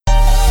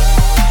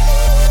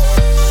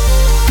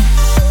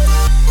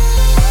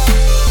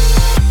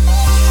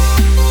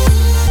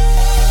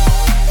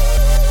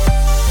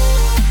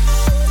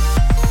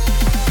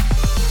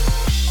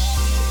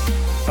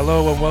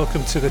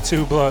welcome to the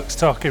Two Blokes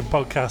Talking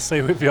podcast.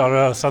 Here with your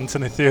host,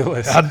 Anthony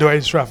Thewlis. And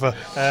Dwayne Straffer.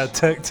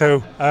 Take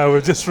two.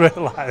 We've just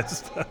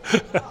realised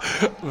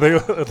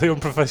the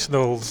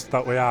unprofessionals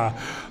that we are.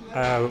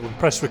 We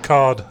pressed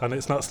record and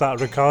it's not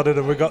started recording,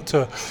 and we got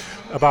to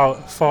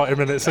about 40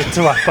 minutes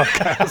into our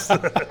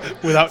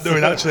podcast without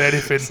doing actually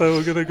anything. So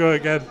we're going to go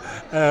again.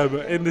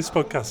 In this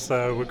podcast,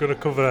 we're going to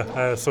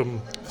cover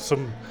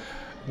some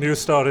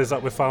news stories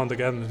that we found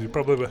again. You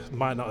probably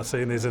might not have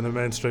seen these in the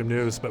mainstream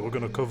news, but we're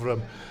going to cover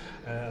them.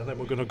 And then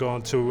we're going to go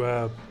on to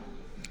a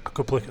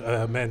couple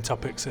of main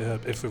topics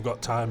if we've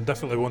got time.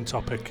 Definitely one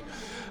topic.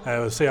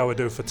 We'll see how we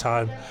do for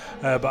time.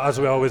 But as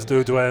we always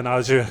do, Dwayne,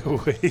 how's your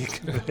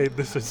week been?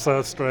 This is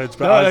so strange.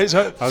 But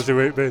how's your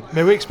week been?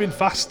 My week's been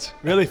fast,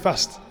 really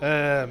fast.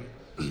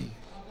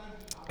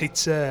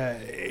 It's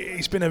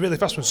been a really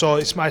fast one. So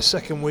it's my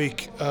second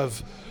week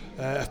of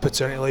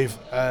paternity leave.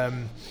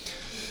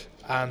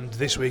 And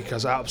this week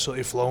has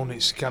absolutely flown.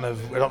 It's kind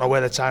of, I don't know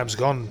where the time's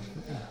gone.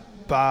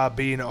 Bar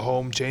being at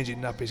home,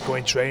 changing nappies,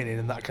 going training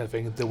and that kind of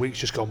thing. The week's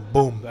just gone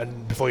boom,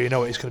 and before you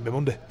know it, it's going to be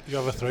Monday. You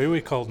have a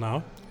 3-week-old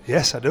now?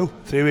 Yes, I do.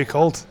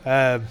 3-week-old.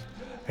 And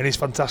he's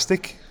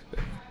fantastic.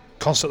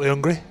 Constantly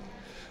hungry.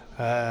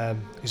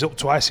 He's up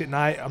twice at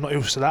night. I'm not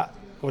used to that.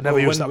 I would never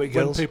use that with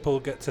girls. When people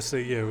get to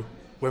see you,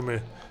 when we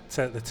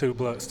take the Two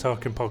Blokes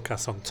Talking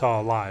podcast on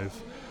tour live,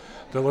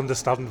 they'll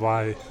understand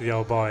why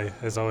your boy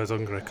is always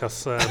hungry,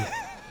 because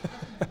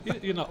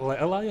you're not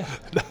little, are you?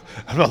 No,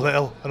 I'm not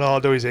little, and all I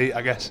do is eat,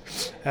 I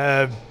guess.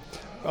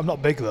 I'm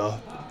not big though,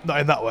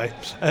 not in that way.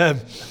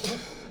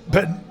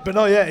 But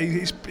no, yeah,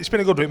 it's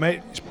been a good week,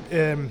 mate.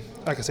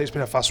 Like I say, it's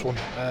been a fast one,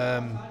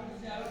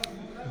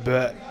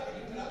 but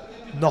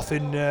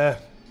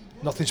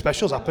nothing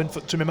special's happened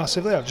to me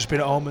massively. I've just been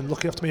at home and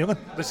looking after my young'un.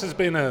 This has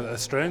been a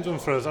strange one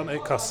for us, hasn't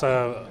it? Because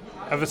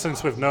ever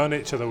since we've known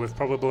each other, we've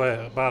probably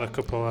had a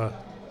couple of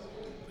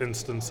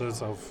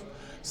instances of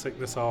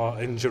sickness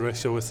or injury,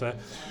 shall we say.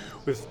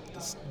 We've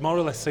more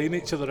or less seen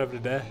each other every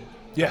day.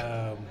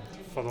 Yeah,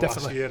 for the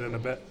definitely. last year and a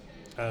bit.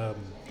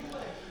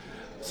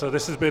 So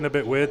this has been a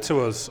bit weird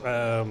to us,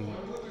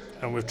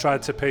 and we've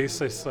tried to piece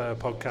this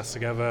podcast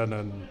together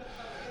and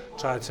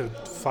try to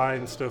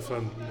find stuff,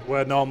 and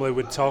where normally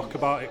we'd talk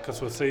about it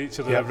because we'll see each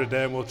other every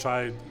day, and we'll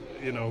try,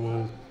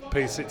 we'll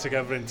piece it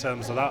together in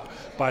terms of that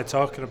by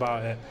talking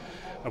about it.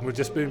 And we've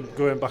just been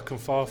going back and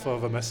forth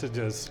over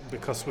messages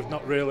because we've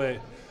not really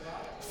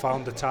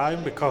found the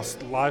time,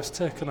 because life's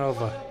taken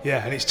over.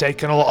 Yeah, and it's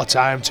taken a lot of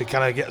time to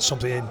kind of get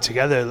something in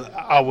together.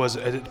 I was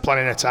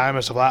planning a time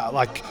and stuff like that.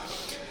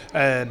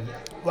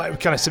 Like we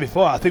kind of said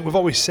before, I think we've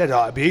always said,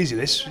 it'd be easy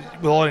this.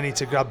 We'll only need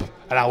to grab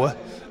an hour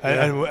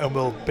and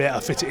we'll be able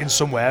to fit it in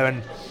somewhere.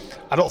 And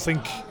I don't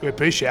think we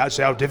appreciate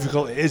actually how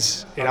difficult it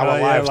is in our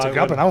lives to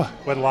grab an hour.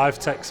 When life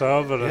takes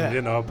over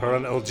and,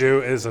 parental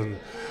duties and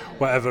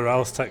whatever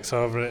else takes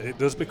over, it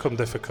does become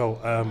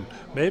difficult.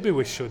 Maybe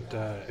we should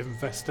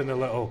invest in a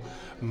little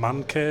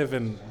man cave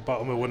in the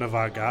bottom of one of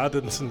our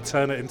gardens and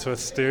turn it into a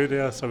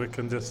studio so we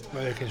can just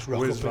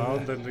whiz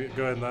round and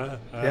go in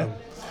there.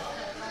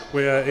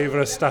 We either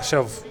a stash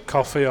of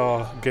coffee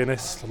or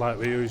Guinness like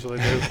we usually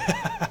do.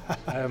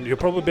 You'll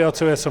probably be able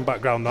to hear some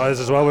background noise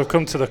as well. We've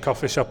come to the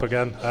coffee shop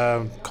again.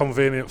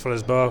 Convenient for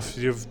us both.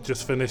 You've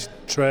just finished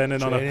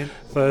training on a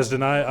Thursday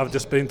night. I've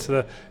just been to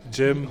the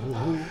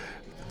gym.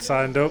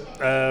 Signed up,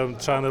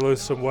 trying to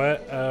lose some weight,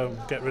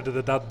 get rid of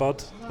the dad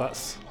bod.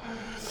 That's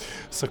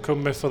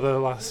succumbed me for the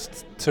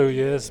last 2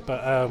 years,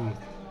 but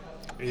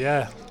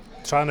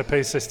trying to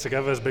piece this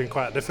together has been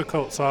quite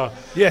difficult. So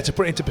to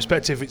put it into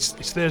perspective, it's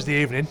Thursday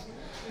evening,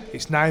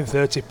 it's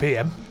 9:30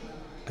 p.m.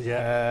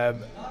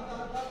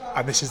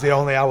 And this is the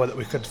only hour that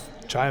we could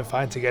try and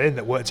find to get in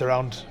that worked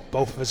around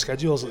both of our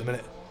schedules at the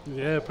minute.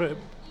 Yeah, pretty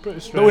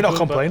strange. But we're not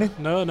complaining.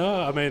 No,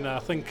 I mean, I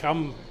think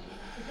I'm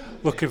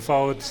looking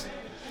forward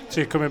to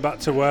you coming back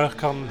to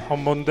work on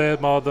Monday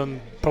more than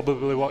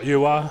probably what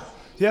you are.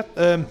 Yeah,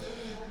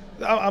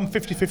 I'm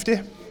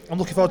 50-50. I'm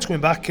looking forward to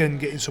coming back and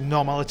getting some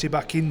normality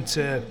back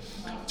into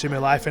my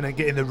life and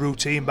getting the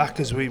routine back,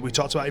 as we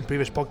talked about in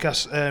previous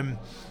podcasts.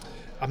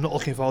 I'm not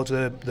looking forward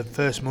to the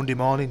first Monday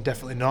morning,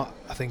 definitely not.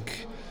 I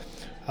think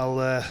I'll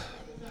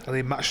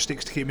need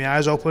matchsticks to keep my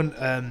eyes open.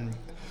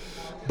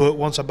 But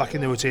once I'm back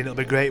in the routine, it'll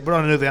be great. But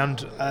on the other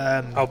hand,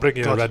 I'll bring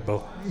you a Red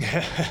Bull.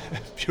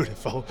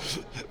 Beautiful.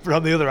 But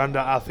on the other hand,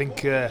 I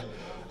think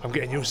I'm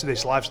getting used to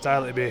this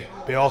lifestyle. It'd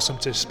be awesome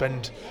to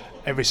spend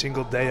every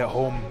single day at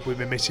home with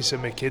my missus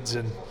and my kids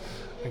and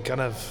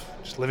kind of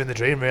just living the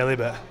dream, really.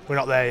 But we're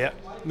not there yet.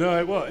 No,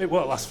 it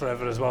won't last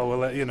forever as well.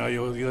 We'll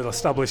you'll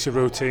establish your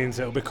routines.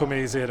 It'll become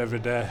easier every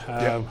day.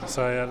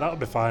 So that'll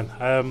be fine.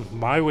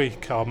 My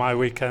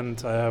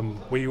weekend,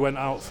 we went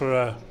out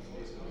for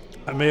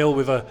a meal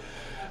with a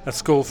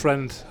school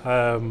friend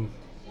and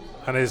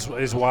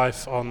his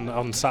wife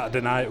on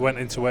Saturday night. Went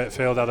into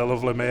Wakefield, had a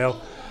lovely meal,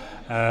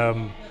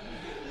 and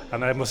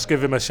I must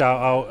give him a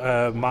shout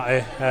out,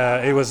 Matty.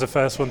 He was the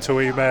first one to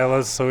email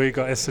us, so he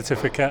got his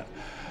certificate.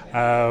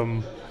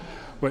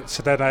 which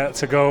then I had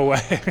to go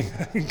away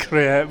and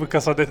create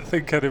because I didn't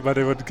think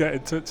anybody would get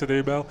in touch and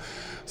email.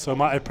 So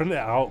Matty, print it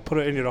out, put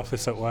it in your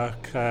office at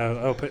work. I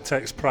hope it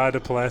takes pride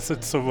of place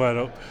and somewhere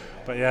up.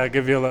 But yeah, I'll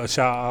give you a little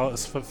shout out.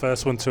 It's the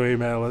first one to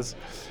email us.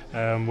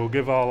 We'll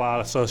give all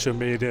our social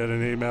media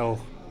and email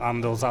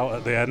handles out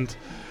at the end.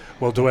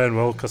 Well, Dwayne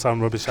will, because I'm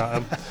rubbish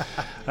at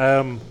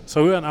them.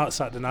 So we went out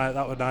Saturday night.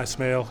 That was a nice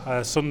meal.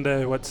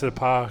 Sunday, went to the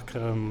park,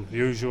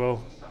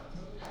 usual.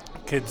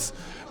 Kids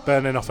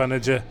burning off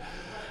energy.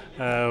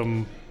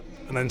 And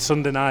then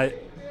Sunday night,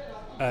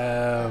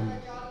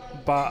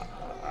 about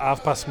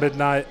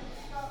midnight,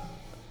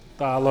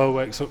 Darlow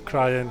wakes up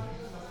crying.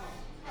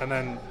 And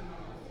then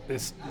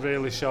he's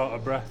really short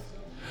of breath,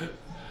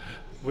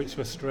 which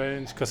was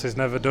strange, because he's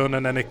never done.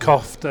 And then he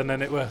coughed, and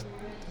then it was,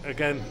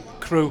 again,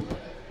 croup.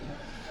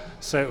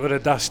 So it would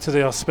have dashed to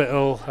the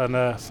hospital and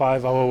a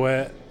 5-hour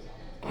wait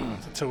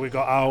until we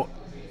got out.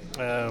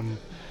 And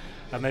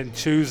then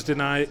Tuesday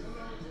night,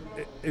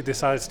 he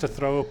decides to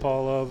throw up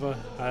all over,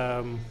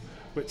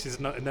 which is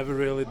never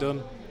really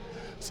done.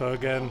 So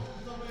again,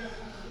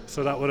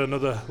 so that was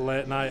another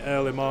late night,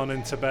 early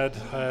morning to bed,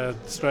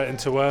 straight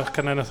into work.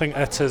 And then I think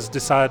Etta's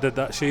decided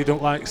that she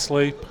don't like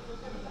sleep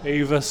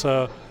either.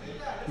 So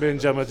me and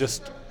Gemma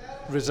just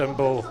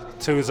resemble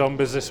two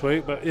zombies this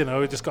week, but you know,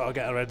 we just got to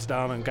get our heads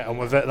down and get on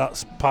with it.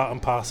 That's part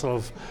and parcel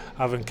of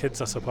having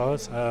kids, I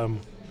suppose.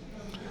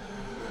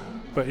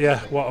 But yeah,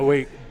 what a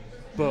week.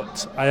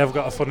 But I have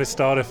got a funny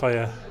story for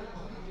you.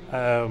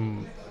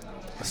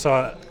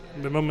 So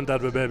my mum and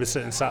dad were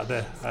babysitting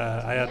Saturday.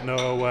 I had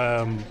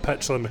no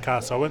petrol in my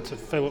car, so I went to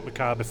fill up my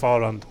car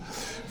beforehand,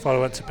 before I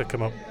went to pick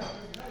them up.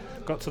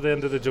 Got to the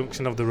end of the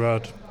junction of the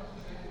road,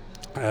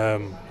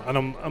 and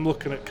I'm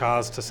looking at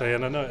cars to see,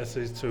 and I noticed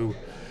these two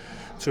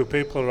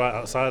people right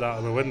outside out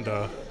of the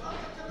window,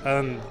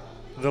 and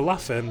they're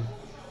laughing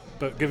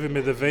but giving me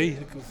the V,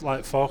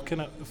 like forking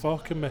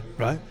me.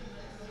 Right.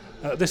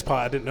 At this point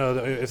I didn't know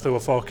that if they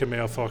were forking me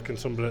or forking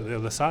somebody at the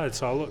other side,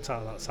 so I looked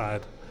out that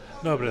side,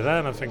 nobody there,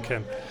 and I'm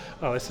thinking,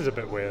 oh, this is a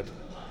bit weird.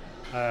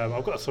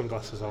 I've got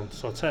sunglasses on,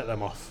 so I'll take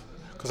them off,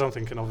 because I'm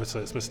thinking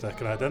obviously it's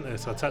mistaken identity,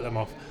 so I'll take them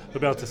off,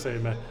 they'll be able to see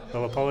me,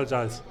 they'll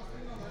apologise.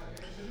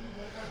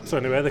 So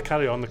anyway, they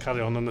carry on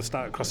and they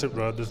start crossing the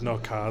road, there's no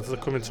cars, they're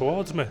coming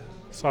towards me.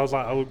 So I was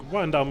like, I'll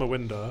wind down my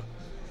window,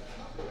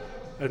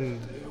 and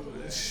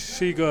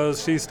she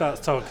starts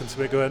talking to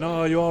me, going,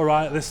 oh, you all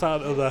right, this, that,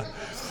 and other.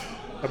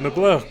 And the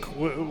bloke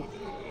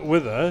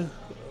with her,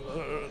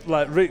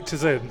 like,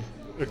 reaches in,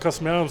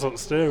 because my arm's on the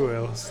steering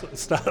wheel,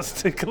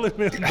 starts tickling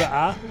me on the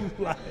arm.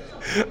 Like,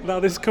 now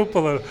this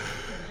couple are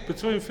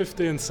between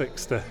 50 and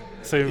 60,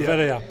 seem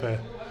very happy.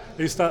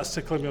 He starts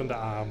tickling me on the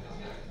arm.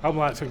 I'm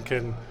like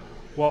thinking,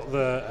 what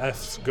the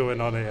F's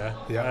going on here?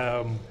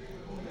 Yeah.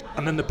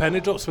 And then the penny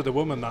drops with the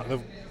woman that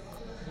they've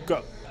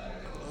got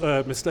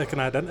mistaken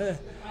identity.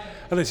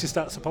 And then she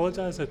starts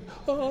apologising.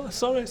 Oh,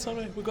 sorry,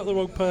 we got the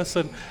wrong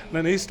person. And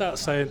then he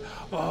starts saying,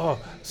 oh,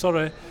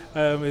 sorry,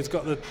 he's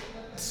got the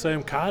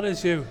same card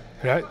as you.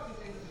 Right.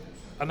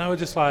 And I was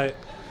just like...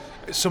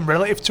 Some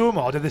relative to him,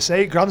 or did they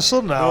say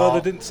grandson? No,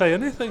 they didn't say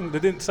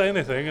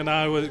anything. And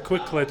I would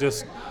quickly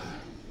just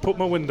put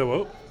my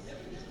window up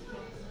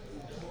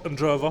and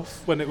drove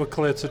off when it was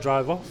clear to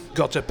drive off.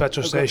 Got to a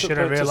petrol station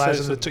and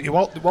realised they took your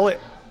wallet.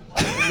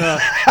 No,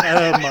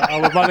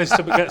 I managed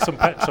to get some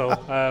petrol.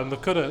 They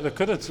could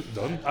have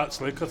done,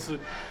 actually, because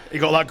you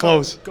got that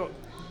close. Got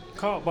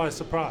caught by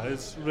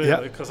surprise,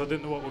 really, because I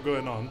didn't know what was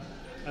going on.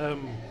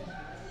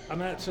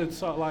 And I actually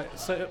sort of like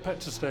sit at a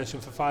petrol station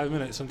for 5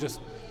 minutes and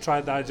just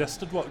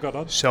digested what got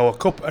on. So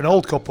an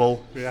old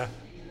couple,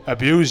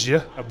 abused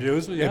you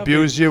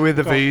with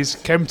the V's,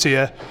 came to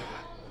you.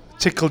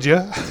 Tickled you.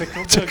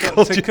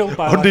 Tickled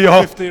by under like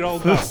your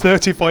 50-year-old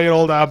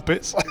 34-year-old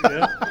armpits.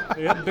 Yeah,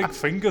 he had big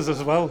fingers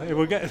as well. He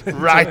was getting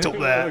right up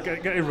there.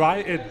 Getting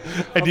right in.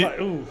 And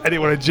it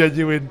was a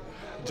genuine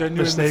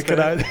mistake.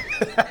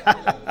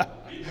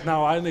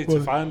 Now I need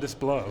to find this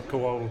bloke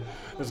who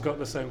has got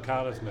the same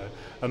car as me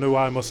and who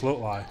I must look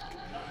like,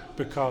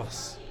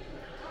 because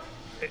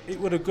it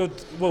would have good.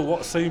 Well,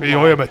 what seemed? You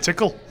owe him a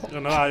tickle.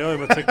 No, I owe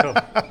him a tickle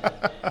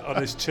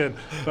on his chin.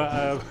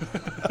 But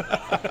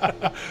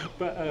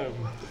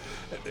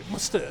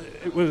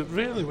it was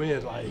really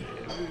weird. Like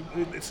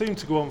it seemed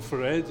to go on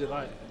for ages.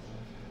 Like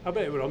I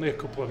bet it was only a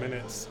couple of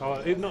minutes.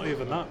 Or not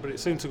even that, but it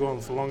seemed to go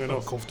on for long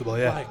enough. Comfortable,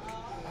 yeah. Like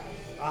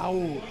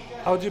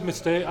how do you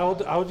mistake? How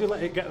do you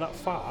let it get that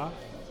far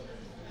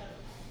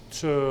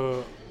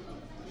to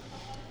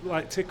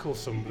like tickle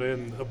somebody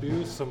and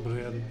abuse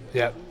somebody? And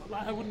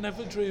like, I would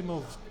never dream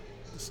of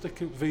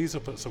sticking V's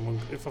up at someone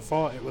if I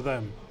thought it were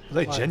them.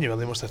 They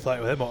genuinely must have thought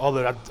it was them, or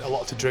they had a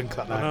lot to drink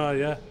that night. I know,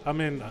 yeah. I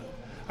mean,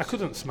 I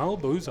couldn't smell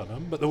booze on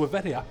them, but they were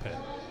very happy.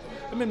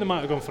 I mean, they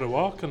might have gone for a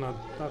walk and I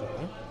don't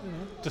know,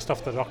 just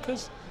off the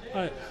rockers.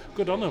 Like,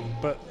 good on them,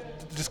 but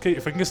just keep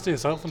your fingers to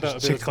yourself and don't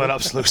tickle an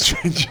absolute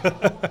stranger.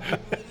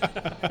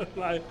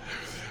 Like,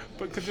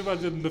 but could you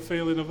imagine the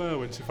feeling of her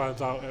when she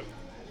finds out it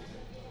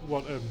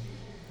wasn't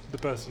the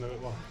person who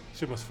it was?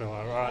 She must feel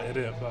like, right,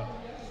 idiot, but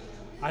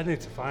I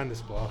need to find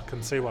this bloke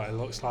and see what it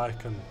looks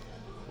like,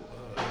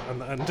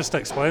 and just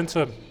explain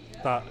to him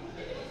that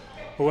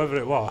whoever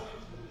it was,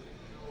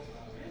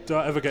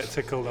 don't ever get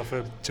tickled off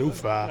him. Too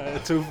far.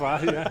 Too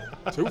far, yeah.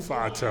 Too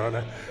far,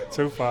 Tony.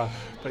 Too far.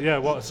 But yeah,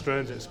 what a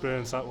strange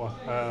experience that was.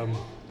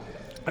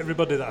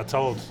 Everybody that I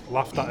told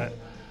laughed at it.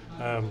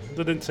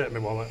 They didn't take my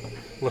wallet,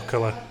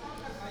 luckily.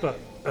 But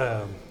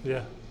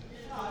yeah.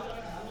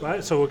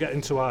 Right, so we'll get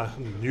into our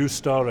news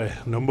story,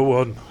 number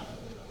 1.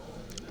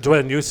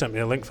 Dwayne, you sent me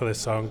a link for this,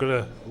 so I'm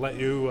going to let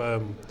you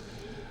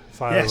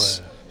fire away.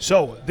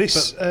 So this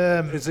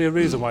is there a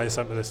reason why you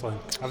sent me this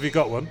link? Have you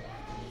got one?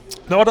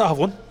 No, I don't have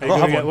one. Are you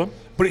going to get one?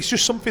 But it's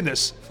just something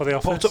that's for the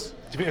office. Popped up. Do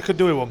you think I could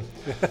do with one?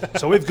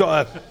 So we've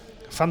got a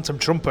phantom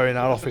trumper in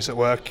our office at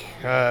work.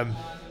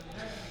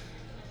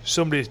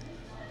 Somebody,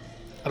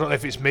 I don't know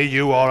if it's me,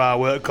 you, or our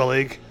work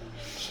colleague.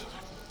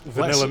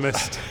 Vanilla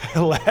Mist.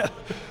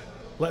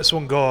 Lets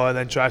one go and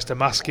then tries to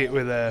mask it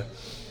with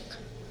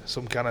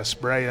some kind of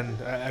spray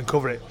and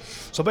cover it.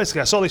 So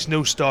basically, I saw this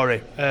news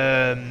story.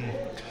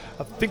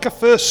 I think I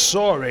first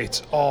saw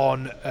it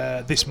on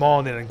this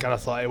morning and kind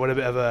of thought it was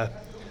a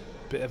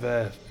bit of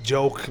a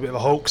joke, a bit of a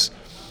hoax.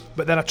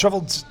 But then I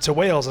travelled to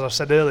Wales, as I've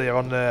said earlier,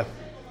 on the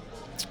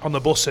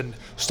bus and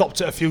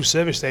stopped at a few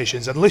service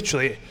stations, and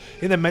literally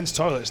in the men's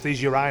toilets,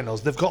 these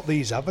urinals, they've got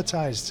these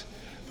advertised.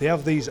 They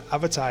have these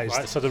advertised.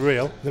 Right, so they're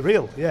real? They're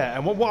real, yeah.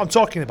 And what I'm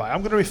talking about, I'm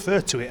going to refer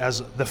to it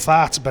as the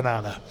fart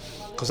banana,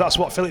 because that's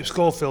what Philip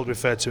Schofield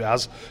referred to it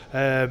as.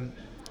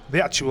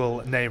 The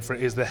actual name for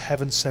it is the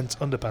Heaven Sent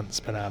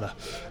Underpants banana.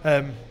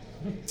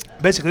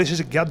 Basically, this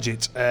is a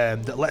gadget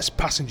that lets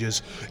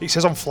passengers, it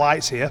says on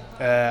flights here,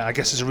 I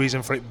guess there's a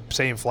reason for it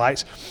saying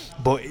flights,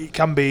 but it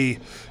can be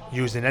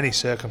used in any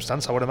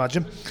circumstance, I would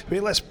imagine. But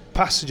it lets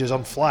passengers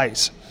on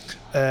flights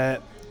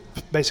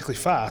basically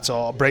fart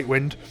or break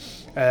wind,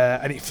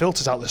 and it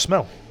filters out the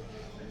smell.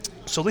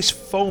 So this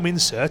foam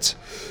insert,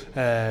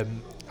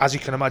 as you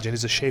can imagine,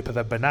 is the shape of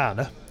a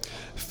banana,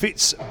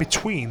 fits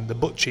between the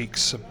butt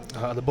cheeks,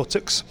 the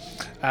buttocks,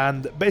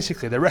 and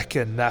basically they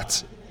reckon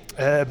that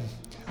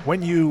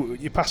when you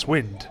pass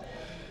wind,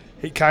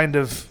 it kind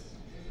of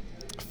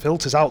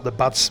filters out the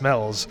bad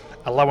smells,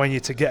 allowing you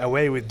to get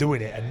away with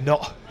doing it and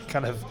not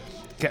kind of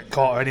get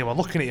caught or anyone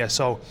looking at you.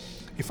 So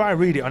if I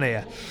read it on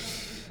here,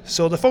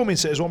 so the foam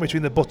insert is one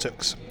between the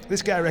buttocks.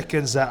 This guy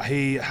reckons that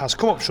he has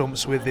come up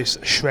trumps with this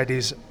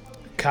Shreddies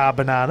car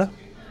banana.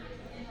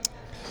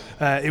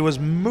 He was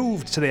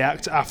moved to the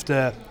act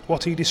after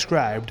what he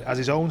described as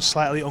his own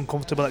slightly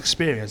uncomfortable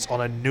experience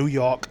on a New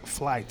York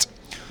flight.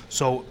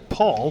 So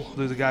Paul,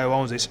 the guy who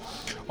owns this,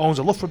 owns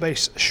a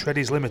Loughborough-based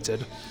Shreddies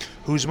Limited,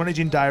 whose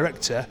managing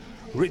director,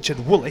 Richard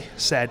Woolley,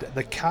 said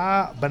the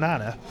car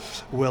banana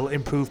will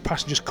improve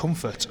passengers'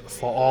 comfort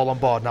for all on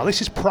board. Now,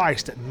 this is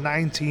priced at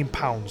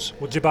 £19.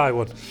 Would you buy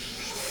one?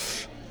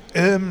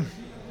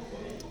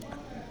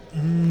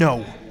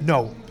 No.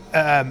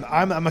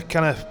 I'm a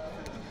kind of...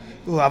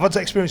 Well, I've had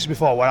experiences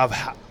before where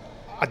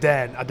I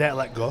dare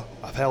let go.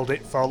 I've held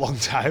it for a long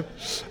time.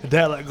 I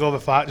dare let go of a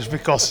fart just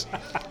because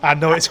I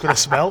know it's going to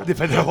smell,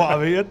 depending on what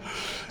I'm eating.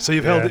 So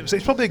you've held it. So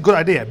it's probably a good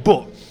idea.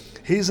 But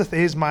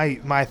here's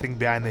my thing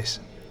behind this.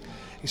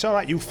 It's all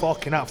right you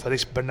forking out for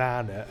this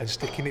banana and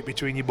sticking it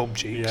between your bum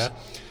cheeks,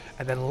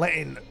 and then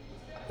letting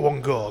one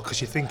go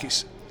because you think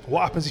it's...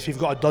 What happens if you've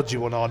got a dodgy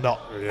one or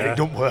not, and it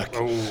don't work?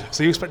 Ooh.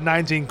 So you spent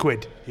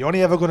 £19. You're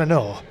only ever going to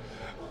know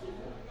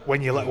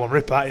when you let one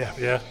rip at you.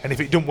 Yeah. And if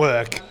it don't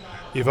work,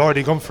 you've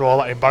already gone through all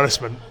that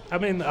embarrassment. I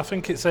mean, I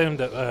think it's aimed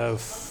at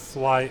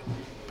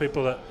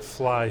people that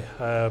fly,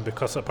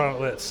 because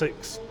apparently at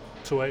 6,000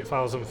 to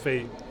 8,000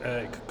 feet,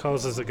 it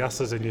causes the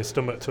gases in your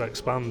stomach to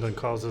expand and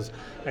causes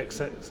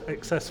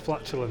excess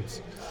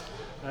flatulence.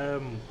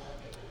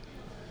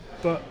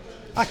 But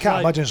I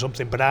can't imagine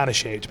something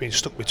banana-shaped being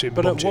stuck between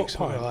bum cheeks.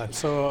 But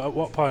at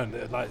what point,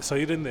 so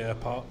you're in the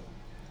airport,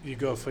 you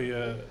go for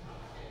your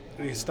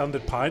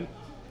standard pint.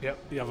 Yep.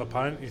 You have a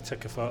pint, you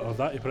take a photo of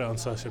that, you put it on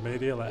social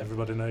media, let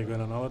everybody know you're going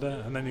on holiday,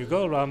 and then you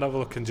go around, have a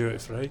look and do it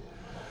free.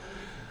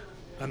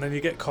 And then you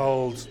get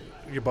called,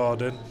 you're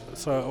boarding.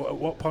 So at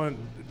what point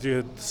do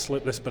you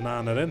slip this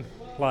banana in?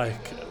 Like,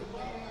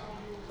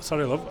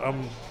 sorry love,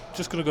 I'm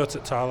just going to go to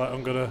the toilet,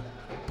 I'm going to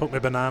put my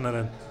banana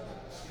in.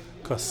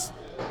 Because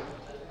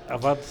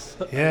I've had...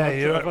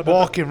 You're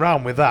walking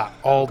around with that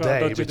all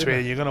day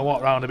between, you're going to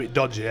walk around a bit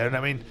dodgy. And I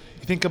mean,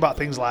 you think about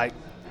things like,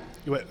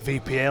 you went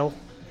VPL.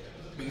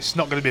 It's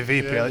not going to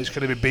be VPL, it's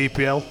going to be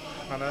BPL.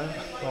 I know.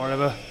 Or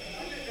whatever.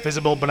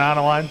 Visible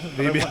banana line.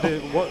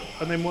 VBL.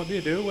 And then what do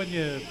you do when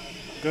you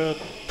go to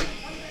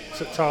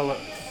the toilet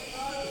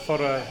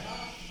for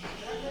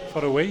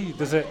a wee?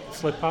 Does it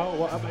slip out?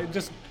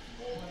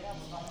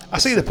 I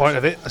see the point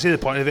of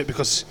it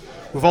because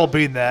we've all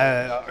been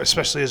there,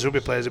 especially as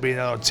rugby players have been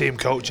on team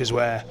coaches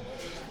where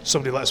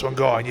somebody lets one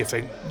go and you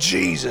think,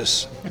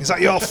 Jesus, is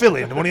that your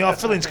filling? One of your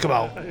fillings come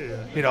out?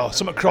 Yeah. You know,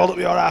 something crawled up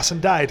your ass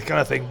and died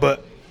kind of thing.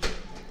 But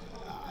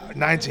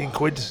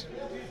 £19,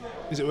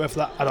 is it worth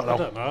that? I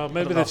don't know.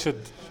 Maybe they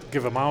should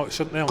give them out,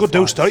 shouldn't they? Could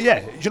do stuff, yeah.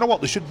 Do you know what?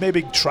 They should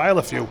maybe trial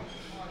a few.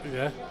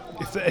 Yeah.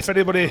 If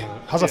anybody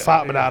has a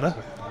fart banana,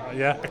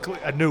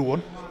 a new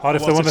one, or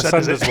if they want to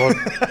send us one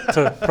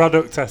to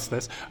product test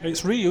this,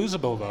 it's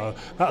reusable though.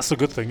 That's the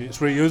good thing. It's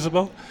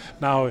reusable.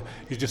 Now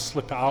you just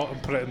slip it out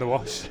and put it in the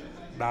wash.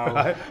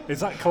 Now, is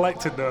that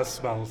collecting those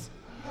smells?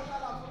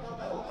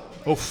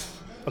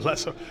 Oof.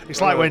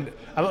 It's like when,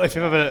 I don't know if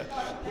you've ever,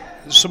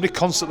 somebody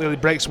constantly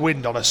breaks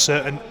wind on a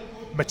certain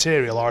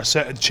material or a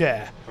certain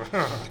chair.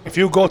 If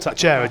you go to that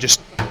chair and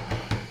just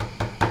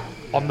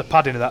on the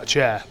padding of that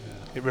chair,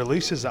 it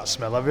releases that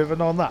smell. Have you ever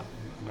known that?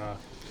 No.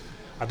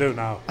 I do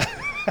now.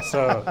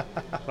 So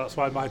that's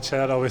why my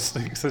chair always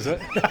stinks, is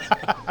it?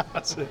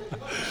 That's it.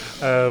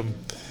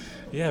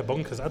 Yeah,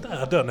 bonkers.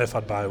 I don't know if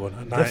I'd buy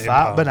one. The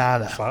fart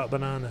banana. Fart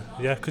banana.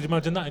 Yeah, could you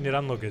imagine that in your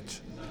hand luggage?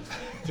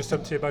 Just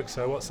empty your bag,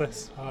 sir. What's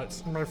this? Oh,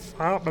 it's my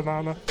fart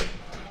banana.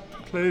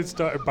 Please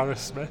don't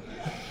embarrass me.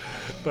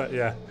 But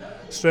yeah,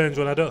 strange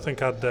one. I don't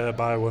think I'd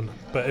buy one.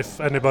 But if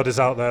anybody's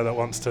out there that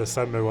wants to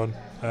send me one,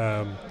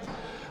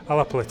 I'll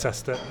happily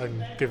test it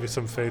and give you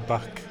some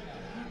feedback.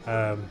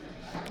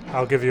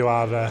 I'll give you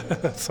our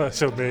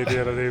social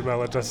media and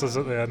email addresses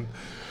at the end.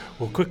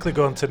 We'll quickly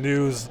go on to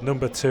news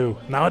number 2.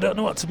 Now, I don't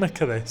know what to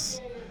make of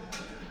this.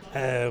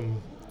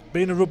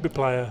 Being a rugby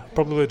player,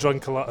 probably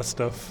drank a lot of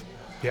stuff.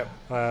 Yep.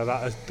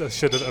 That I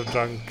shouldn't have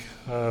drank,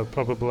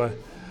 probably.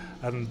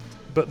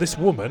 But this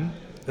woman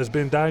has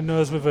been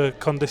diagnosed with a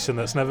condition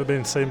that's never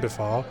been seen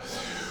before,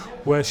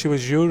 where she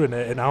was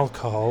urinating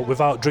alcohol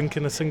without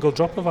drinking a single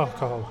drop of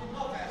alcohol.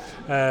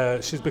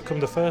 She's become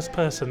the first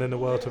person in the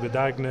world to be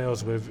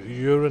diagnosed with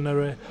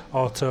urinary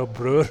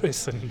autobrewery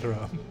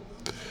syndrome,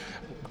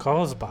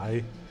 caused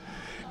by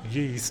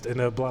yeast in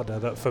her bladder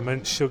that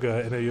ferments sugar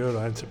in her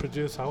urine to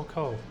produce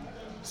alcohol.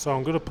 So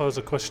I'm going to pose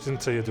a question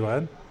to you,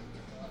 Dwayne.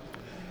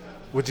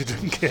 Would you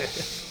drink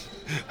it?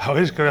 I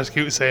was going to ask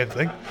you the same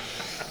thing.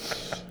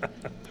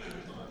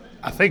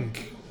 I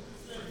think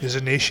there's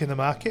a niche in the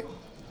market.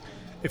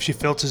 If she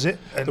filters it,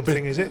 and the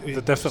thing is,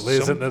 there definitely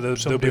isn't there.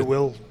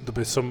 There'll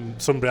be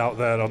somebody out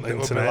there on the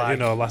internet. Like, you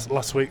know,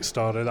 last week's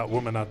story, that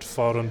woman had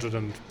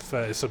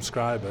 430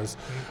 subscribers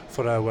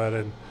for her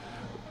wearing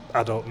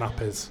adult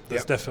nappies.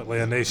 There's definitely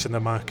a niche in the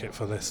market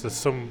for this. There's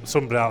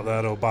somebody out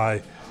there who'll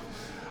buy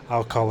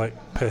alcoholic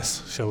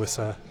piss, shall we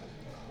say?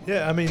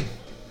 Yeah, I mean,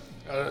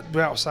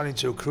 without sounding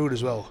too crude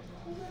as well,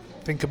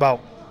 think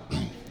about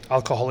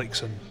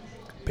alcoholics and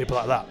people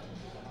like that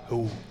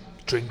who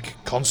drink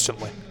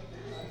constantly.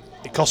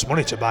 It costs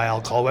money to buy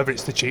alcohol, whether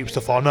it's the cheap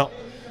stuff or not.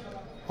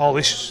 All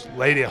this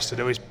lady has to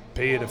do is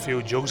pay in a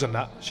few jugs and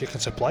that, she can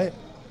supply it.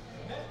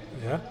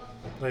 Yeah,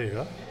 there you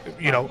go.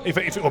 You know, if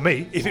it were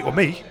me,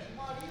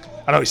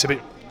 I know it's a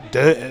bit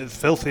dirty,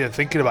 filthy and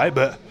thinking about it,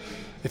 but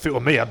if it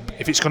were me,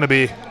 if it's going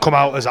to come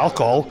out as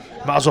alcohol,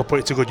 might as well put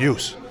it to good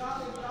use.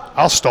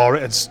 I'll store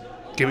it and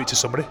give it to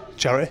somebody,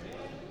 charity.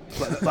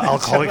 Let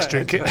alcoholics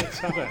drink it.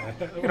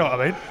 You know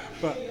what I mean?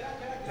 But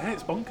yeah,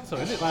 it's bonkers, though,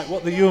 isn't it? Like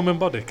what the human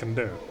body can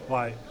do,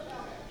 like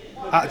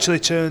actually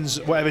turns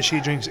whatever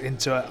she drinks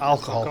into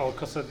alcohol.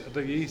 Because of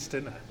the yeast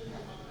in it,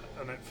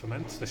 and it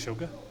ferments the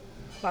sugar.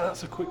 Like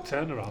that's a quick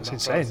turnaround. It's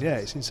insane. Process. Yeah,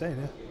 it's insane.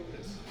 Yeah,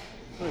 it's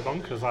really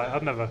bonkers. Like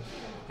I've never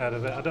heard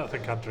of it. I don't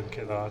think I'd drink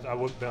it though. I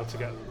wouldn't be able to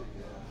get.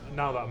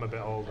 Now that I'm a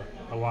bit older,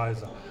 or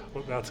wiser, I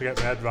wouldn't be able to get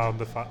my head around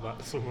the fact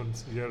that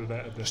someone's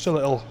urinated this. Just a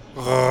little.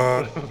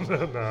 No,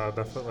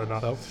 definitely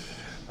not. No.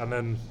 And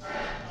then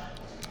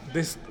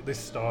this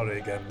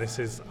story again. This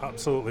is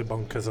absolutely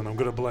bonkers, and I'm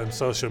going to blame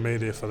social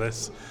media for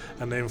this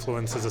and the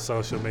influences of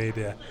social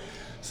media.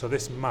 So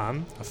this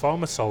man, a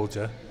former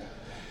soldier,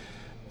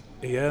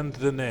 he earned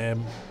the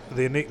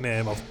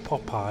nickname of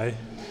Popeye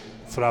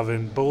for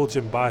having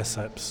bulging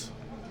biceps,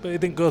 but he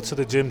didn't go to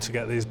the gym to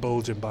get these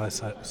bulging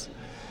biceps.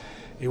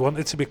 He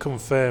wanted to become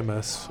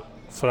famous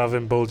for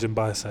having bulging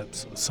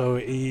biceps, so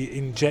he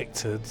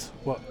injected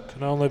what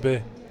can only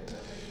be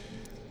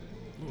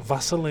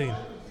Vaseline.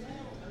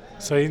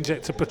 So he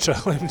injected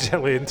petroleum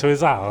jelly into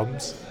his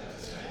arms.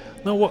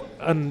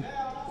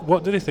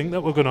 What did he think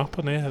that were going to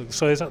happen here?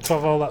 So he's had to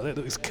have all that.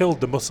 It's killed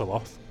the muscle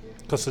off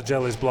because the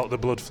jelly's blocked the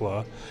blood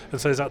flow,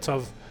 and so he's had to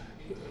have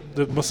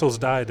the muscles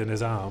died in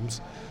his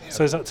arms.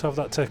 So he's had to have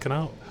that taken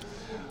out.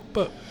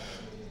 But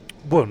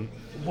one,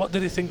 what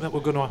did he think that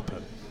were going to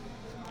happen?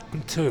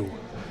 And two,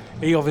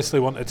 he obviously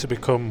wanted to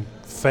become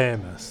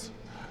famous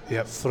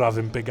for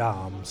having big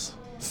arms,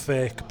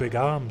 fake big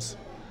arms.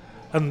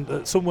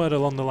 And somewhere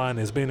along the line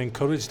he's been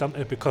encouraged, hasn't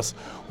he? Because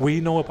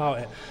we know about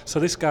it. So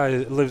this guy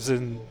lives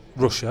in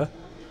Russia.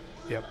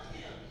 Yep.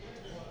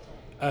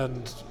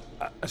 And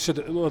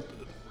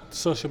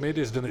social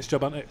media's done its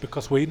job, hasn't it?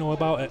 Because we know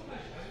about it.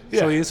 Yeah.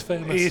 So he is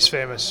famous. He is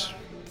famous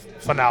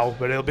for now,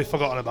 but he'll be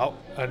forgotten about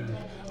and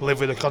live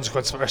with the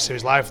consequence for the rest of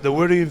his life. The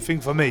worrying thing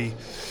for me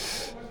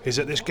is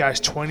that this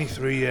guy's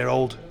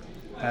 23-year-old.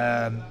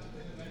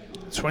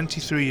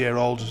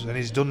 23-year-old, and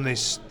he's done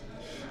this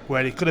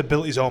where he could have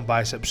built his own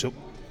biceps up,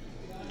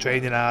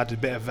 training hard, a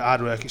bit of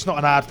hard work. It's not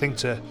an hard thing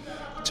to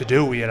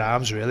do with your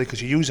arms, really,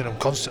 because you're using them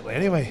constantly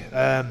anyway.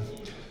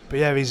 But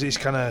yeah, he's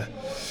kind of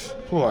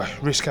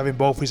risk having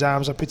both his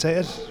arms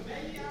amputated.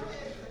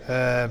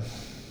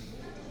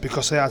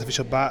 because of the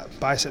artificial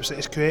biceps that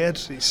he's created.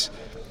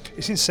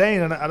 It's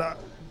insane, and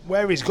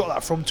where he's got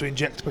that from to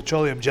inject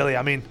petroleum jelly.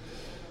 I mean,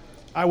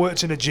 I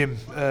worked in a gym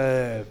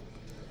at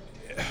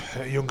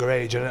a younger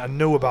age, and I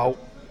knew about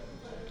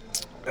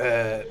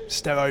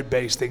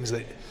steroid-based things,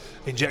 that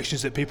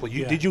injections that people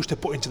did used to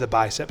put into the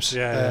biceps,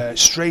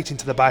 straight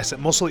into the bicep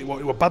muscle. It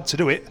was bad to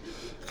do it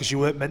because you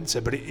weren't meant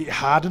to, but it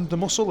hardened the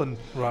muscle and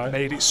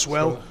made it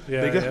swell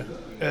bigger.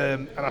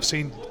 And I've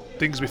seen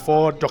things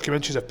before,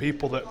 documentaries of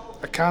people that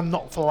I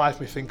cannot for the life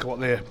of me think of what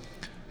the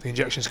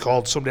injection's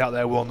called. Somebody out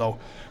there will know,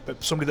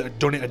 but somebody that had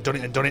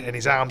done it, and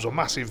his arms were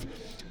massive.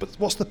 But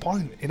what's the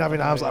point in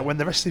having arms like when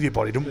the rest of your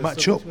body don't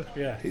match up?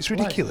 Yeah, it's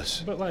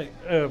ridiculous. I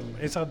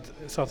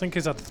think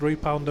he's had 3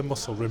 pounds of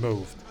muscle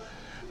removed,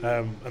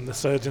 and the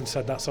surgeon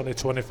said that's only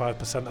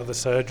 25% of the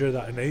surgery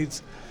that he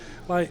needs.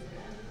 Like,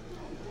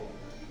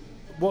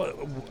 what?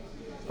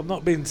 I'm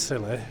not being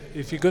silly.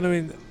 If you're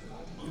going to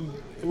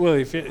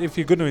if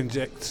you're going to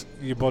inject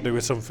your body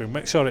with something,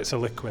 make sure it's a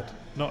liquid,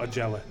 not a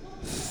jelly.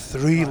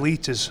 3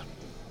 litres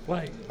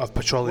of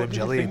petroleum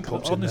jelly and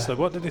pumped in there. Honestly,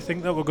 what did he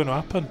think that were going to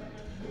happen?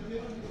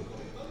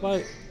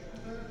 Like,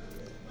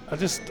 I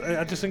just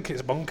think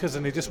it's bonkers,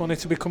 and he just wanted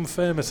to become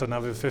famous and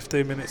having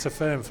 15 minutes of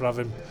fame for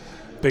having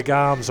big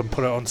arms and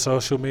put it on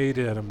social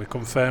media and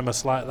become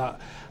famous like that.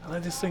 And I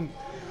just think,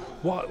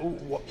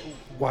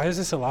 why is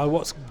this allowed?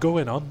 What's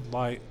going on?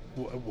 Like,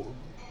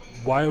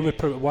 why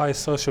is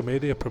social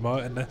media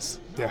promoting this?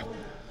 Yeah,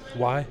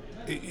 why?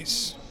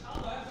 It's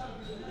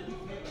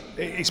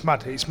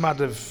mad. It's mad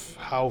of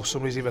how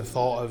somebody's even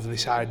thought of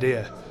this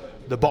idea.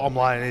 The bottom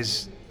line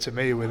is, to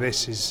me, with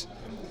this is,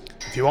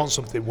 if you want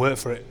something, work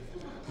for it.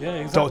 Yeah,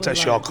 exactly. Don't take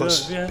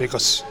shortcuts,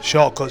 because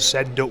shortcuts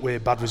end up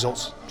with bad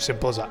results.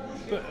 Simple as that.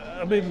 But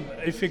I mean,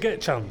 if you get a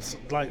chance,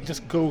 like,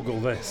 just Google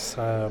this.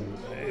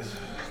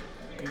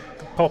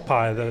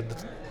 Popeye, the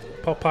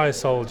Popeye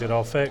soldier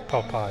or fake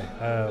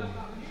Popeye.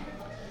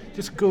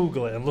 Just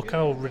Google it and look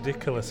how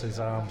ridiculous his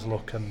arms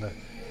look and the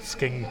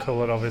skin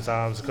colour of his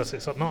arms, because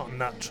it's not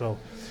natural.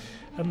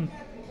 And,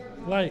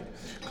 like,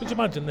 could you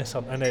imagine this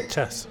on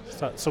NHS?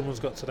 It's like someone's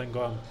got to then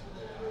go and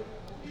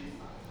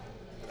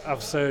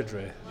have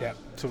surgery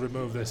to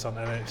remove this on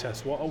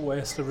NHS. What a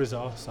waste of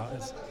resource that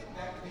is.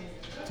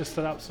 Just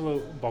an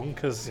absolute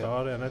bonkers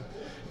story. And do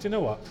you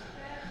know what?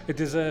 It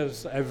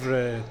deserves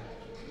every,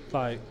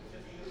 like,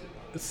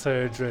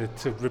 surgery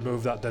to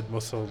remove that dead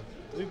muscle.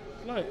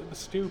 Like, the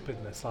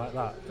stupidness like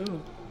that.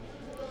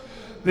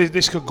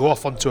 This could go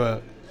off onto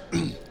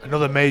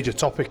another major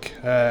topic,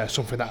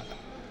 something that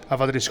I've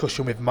had a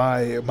discussion with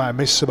my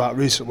miss about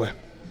recently.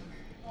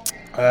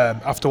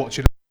 After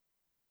watching,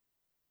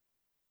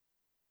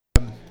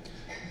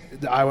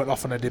 I went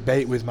off on a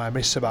debate with my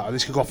miss about it.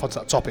 This could go off onto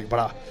that topic,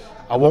 but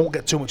I won't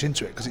get too much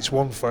into it because it's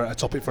a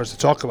topic for us to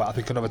talk about, I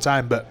think, another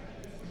time. But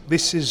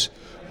this is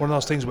one of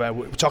those things where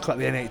we talk about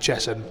the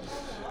NHS and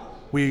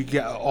we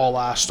get all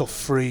our stuff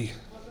free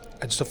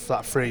and stuff like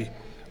that free.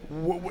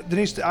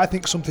 I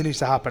think something needs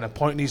to happen. A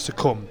point needs to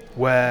come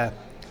where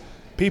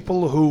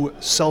people who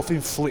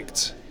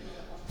self-inflict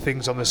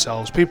things on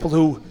themselves, people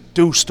who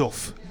do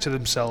stuff to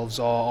themselves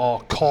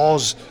or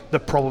cause the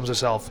problems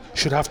themselves,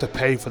 should have to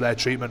pay for their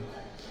treatment.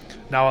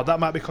 Now, that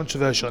might be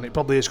controversial, and it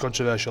probably is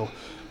controversial,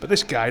 but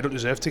this guy don't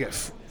deserve to get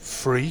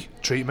free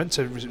treatment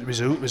to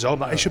resolve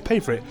that. He should pay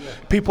for it.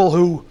 People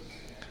who...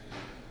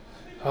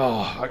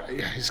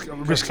 it's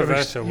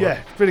controversial.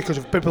 Really, because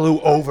of people who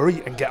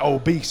overeat and get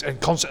obese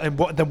and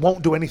then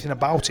won't do anything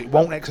about it,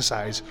 won't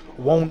exercise,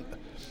 won't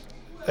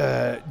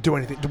do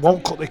anything,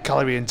 won't cut their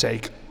calorie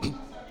intake.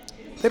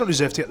 They don't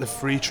deserve to get the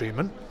free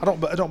treatment. I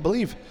don't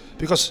believe,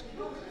 because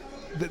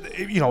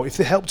if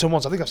they helped him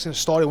once, I think I've seen a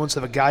story once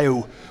of a guy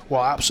who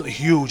was absolutely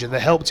huge, and they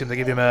helped him. They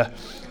gave him a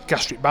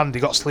gastric band.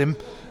 He got slim.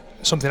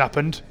 Something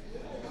happened.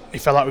 He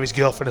fell out with his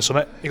girlfriend or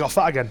something. He got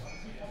fat again.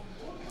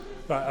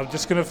 Right, I'm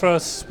just going to throw a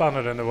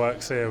spanner in the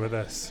works here with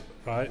this,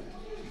 right?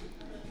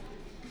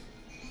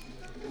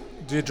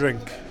 Do you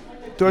drink?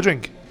 Do I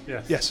drink?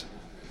 Yes. Yes.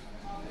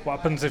 What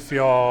happens if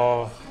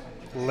your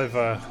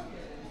liver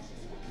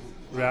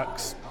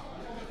reacts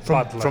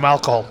badly? From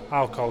alcohol?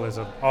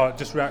 Alcoholism. Or it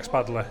just reacts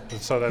badly.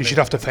 So then you should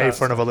have to pay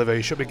for another liver.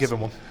 You should be given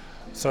one.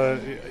 So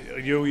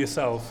you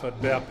yourself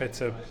would be happy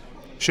to...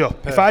 Sure.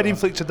 If I'd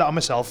inflicted that on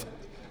myself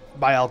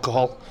by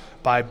alcohol,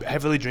 by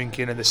heavily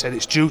drinking, and they said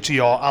it's due to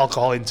your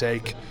alcohol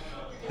intake,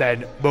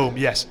 then boom,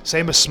 yes.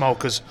 Same as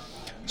smokers.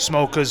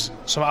 Smokers,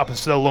 something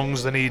happens to their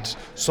lungs, they need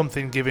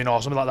something given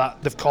or something like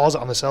that. They've caused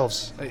it on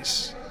themselves.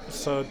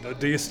 So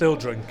do you still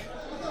drink?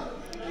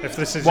 If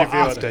this is what,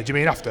 your view after? Do you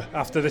mean after?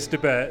 After this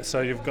debate,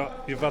 so you've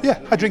had...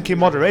 Yeah, I drink in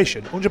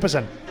moderation,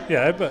 100%.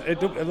 Yeah, but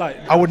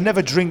I would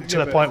never drink to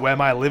the point where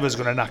my liver's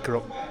going to knacker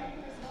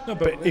up. No,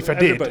 but if I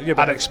did,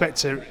 I'd expect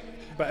to...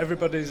 But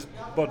everybody's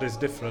body's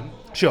different.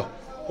 Sure.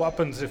 What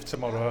happens if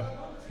tomorrow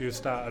you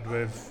started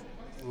with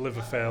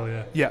liver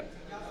failure? Yeah.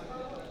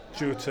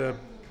 Due to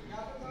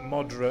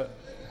moderate,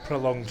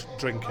 prolonged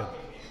drinking.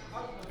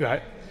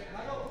 Right.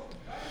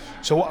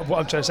 So what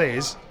I'm trying to say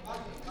is,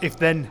 if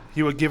then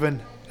you were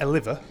given a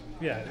liver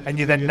and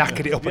you then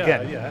knackered it up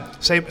again. Yeah.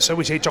 So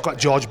we say talk like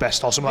George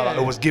Best or something like that,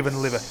 who was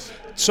given liver.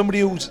 Somebody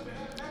who's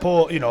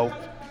poor,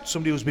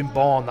 somebody who's been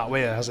born that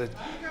way has a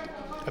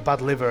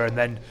bad liver, and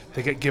then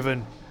they get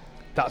given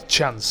that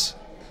chance.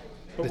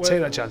 They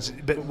take that chance.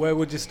 But where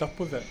would you stop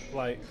with it?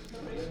 Like,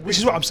 this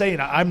is what I'm saying.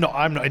 I'm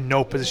not in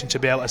no position to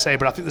be able to say,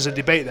 but I think there's a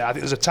debate there. I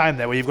think there's a time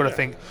there where you've got to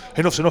think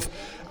enough's enough.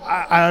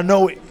 I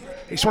know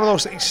it's one of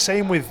those things.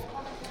 Same with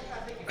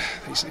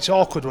it's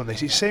awkward on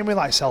this. It's the same with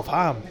like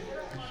self-harm.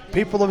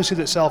 People obviously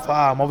that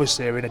self-harm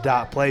obviously are in a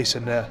dark place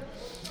and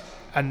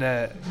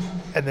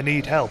they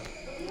need help.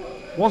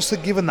 Once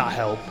they're given that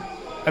help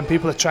and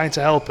people are trying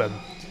to help them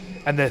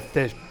and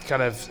they're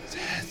kind of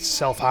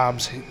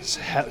self-harms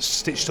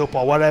stitched up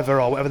or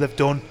whatever they've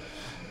done,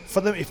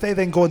 for them, if they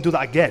then go and do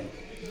that again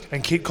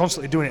and keep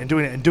constantly doing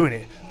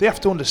it, they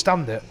have to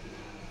understand that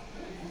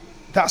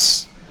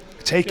that's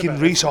taking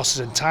resources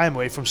and time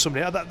away from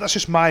somebody. That's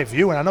just my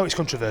view, and I know it's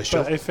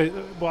controversial. But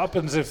what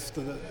happens if,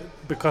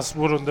 because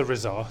we're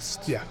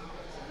under-resourced,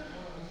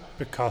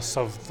 because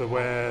of the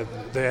way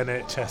the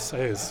NHS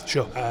is,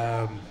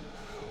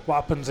 what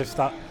happens if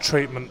that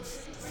treatment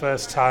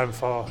first time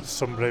for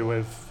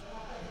somebody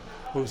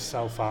who's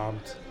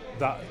self-harmed,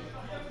 that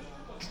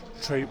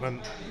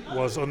treatment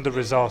was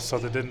under-resourced, so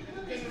they didn't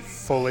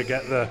fully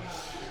get the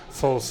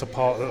full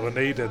support that were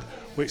needed,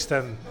 which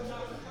then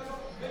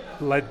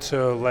led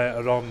to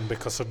later on,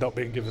 because of not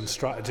being given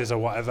strategies or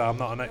whatever, I'm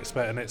not an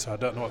expert in it so I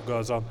don't know what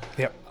goes on,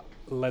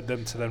 led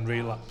them to then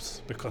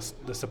relapse because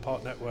the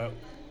support network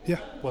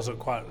wasn't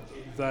quite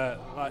there.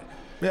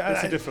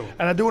 It's a different one.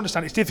 And I do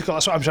understand it's difficult,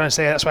 that's what I'm trying to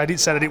say. That's why I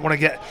didn't want to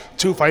get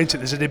too far into it.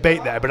 There's a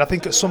debate there, but I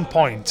think at some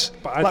point,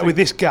 with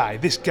this guy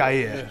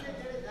here,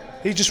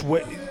 he just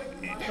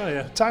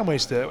time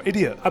waster,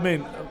 idiot. I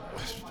mean,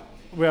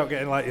 without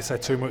getting, like you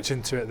said, too much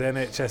into it, the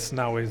NHS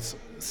now is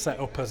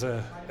set up as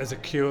a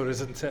cure,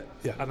 isn't it?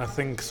 Yeah. And I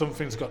think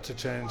something's got to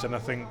change, and I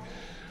think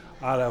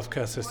our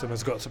healthcare system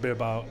has got to be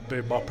about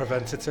being more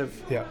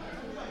preventative. Yeah.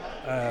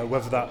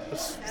 Whether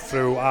that's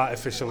through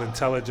artificial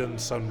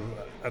intelligence and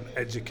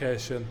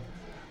education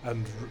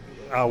and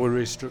how we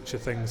restructure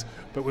things,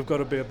 but we've got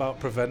to be about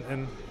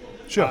preventing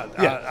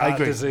I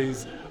agree.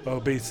 disease,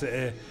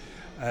 obesity,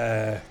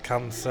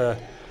 cancer,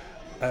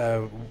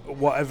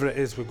 whatever it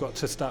is. We've got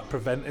to start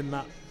preventing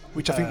that.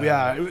 Which I think we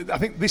are. I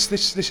think this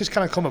has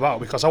kind of come about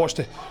because I watched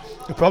the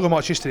programme I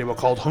watched yesterday were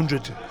called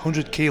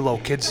 100 Kilo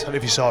Kids. I don't know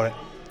if you saw it.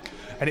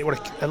 And it was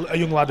a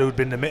young lad who'd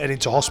been admitted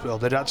into hospital.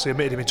 They'd actually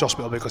admitted him into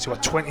hospital because he was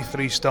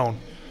 23 stone.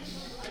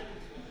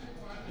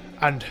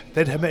 And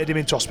they'd admitted him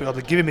into hospital.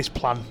 They'd give him this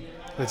plan.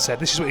 They'd said,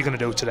 this is what you're going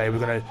to do today. We're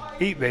going to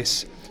eat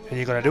this, and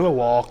you're going to do a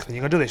walk, and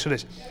you're going to do this and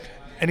this.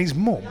 And his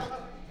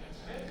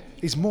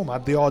mum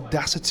had the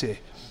audacity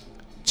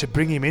to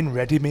bring him in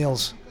ready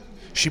meals.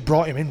 She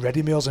brought him in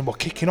ready meals and were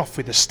kicking off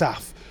with the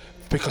staff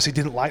because he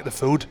didn't like the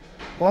food.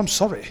 Well, I'm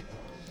sorry,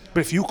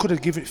 but if you could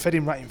have fed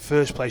him right in the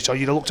first place, or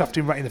you'd have looked after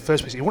him right in the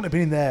first place, he wouldn't have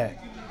been in there.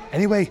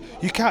 Anyway,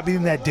 you can't be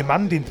in there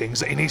demanding things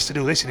that he needs to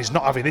do this and he's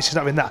not having this, he's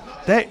not having that.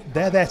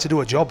 They're there to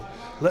do a job.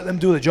 Let them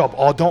do the job,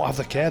 or don't have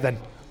the care then.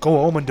 Go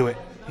home and do it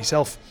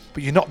yourself.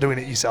 But you're not doing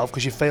it yourself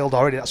because you failed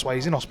already, that's why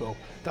he's in hospital.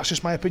 That's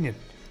just my opinion.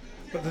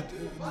 But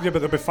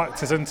there'll be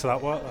factors into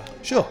that, won't there?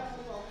 Sure.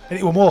 And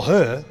it were more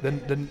her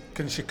than...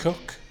 Can she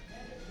cook?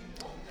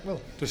 Well,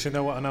 does she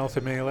know what an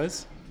healthy meal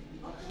is?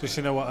 Does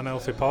she know what an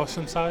healthy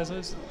portion size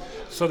is?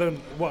 So then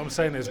what I'm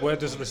saying is, where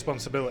does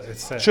responsibility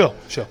sit? Sure.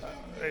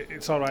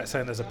 It's all right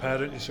saying as a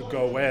parent you should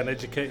go away and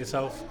educate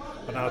yourself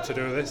on how to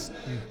do this,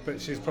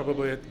 but she's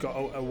probably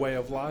got a way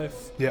of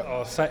life,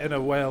 or setting a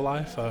way of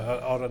life,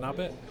 or an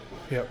habit.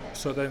 Yeah.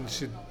 So then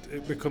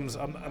it becomes,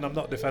 and I'm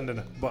not defending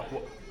her, but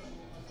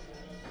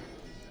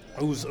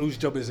whose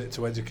job is it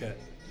to educate?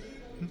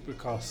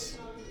 Because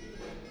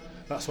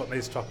that's what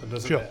needs to happen,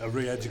 doesn't it? A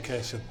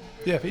re-education.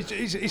 Yeah,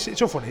 it's a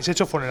tough one. It's a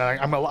tough one, and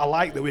I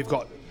like that we've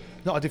got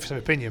not a difference of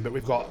opinion, but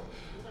we've got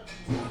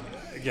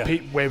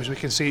ways we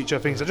can see each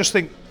other things. I just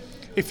think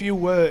if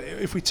we're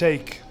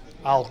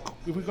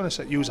going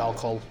to use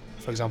alcohol,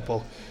 for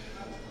example,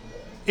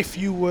 if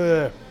you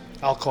were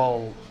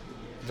alcohol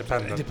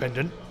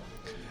dependent,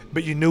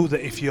 but you knew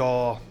that if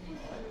your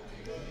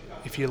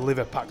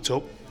liver packed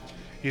up,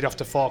 you'd have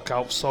to fork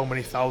out so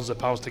many thousands of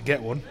pounds to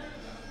get one.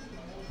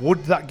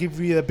 Would that give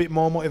you a bit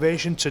more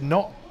motivation to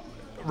not,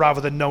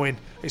 rather than knowing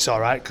it's all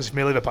right because if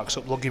my liver packs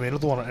up, they'll give me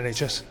another one at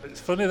NHS?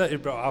 It's funny that you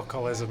brought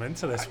alcoholism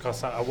into this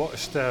because I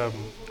watched a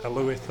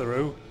Louis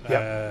Theroux,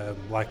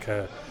 like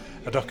a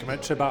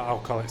documentary about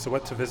alcoholics. I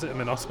went to visit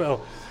him in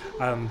hospital,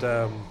 and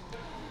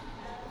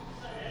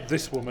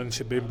this woman,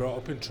 she'd been brought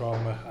up in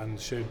trauma and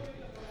she'd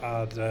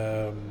had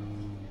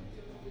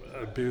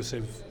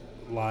abusive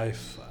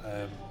life,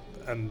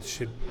 and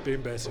she'd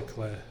been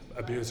basically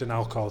abusing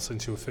alcohol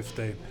since she was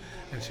 15,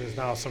 and she was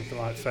now something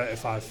like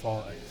 35,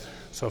 40.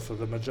 So for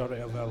the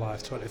majority of her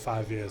life,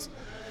 25 years,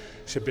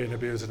 she'd been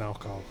abusing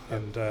alcohol.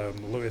 And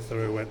Louis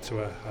Theroux went to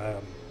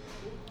her,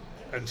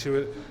 and she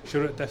was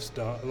at death's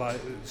door. Like,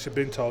 she'd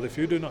been told, if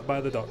you do not,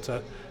 by the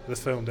doctor, they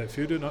filmed it, if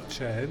you do not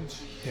change,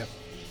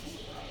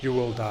 you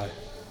will die.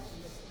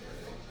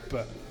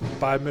 but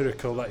by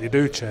miracle that you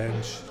do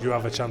change, you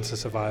have a chance of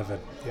surviving.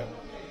 Yep.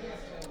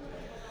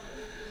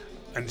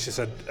 And she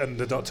said, and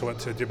the doctor went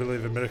to her, do you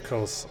believe in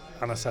miracles?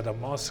 And I said, I'm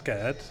more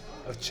scared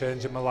of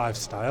changing my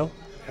lifestyle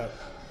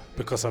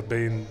because I've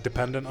been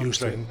dependent on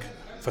drink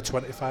for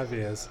 25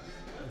 years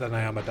than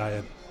I am of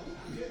dying.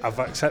 I've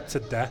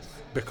accepted death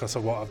because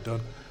of what I've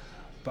done,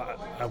 but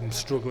I'm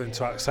struggling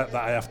to accept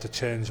that I have to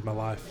change my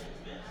life.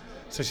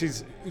 So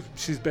she's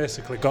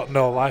basically got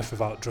no life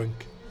without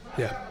drink.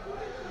 Yeah.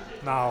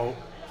 Now,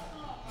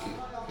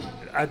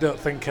 I don't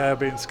think her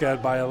being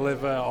scared by a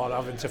liver or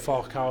having to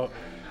fork out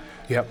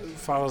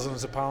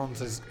thousands of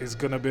pounds is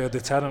going to be a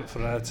deterrent for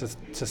her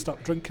to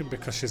stop drinking,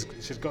 because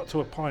she's got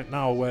to a point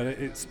now where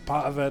it's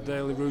part of her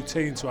daily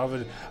routine to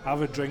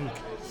have a drink,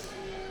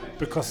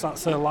 because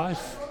that's her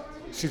life.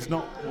 She's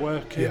not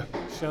working. Yeah.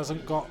 She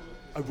hasn't got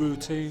a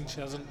routine. She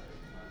hasn't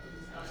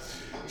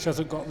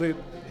got the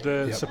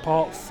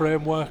support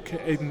framework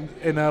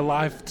in her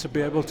life to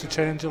be able to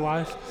change her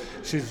life.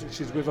 She's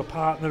with a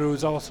partner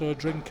who's also a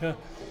drinker,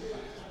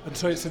 and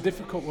so it's a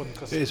difficult one,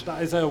 because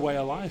that is her way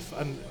of life.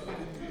 And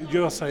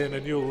you're saying a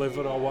new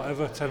liver or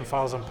whatever,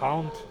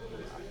 £10,000.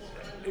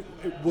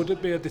 It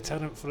wouldn't be a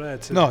deterrent for her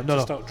to stop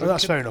drinking.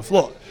 That's fair enough.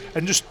 Look,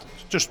 and just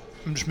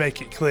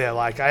make it clear,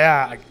 like,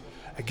 I am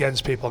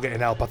against people getting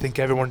help. I think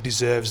everyone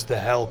deserves the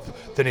help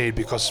they need,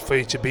 because for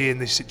you to be in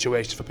this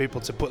situation, for people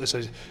to put this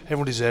as,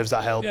 everyone deserves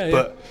that help,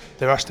 but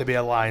there has to be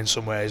a line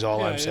somewhere, is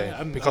all I'm saying,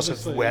 and because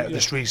of where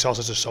the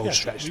resources are so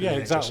stretched. Yeah,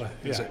 exactly.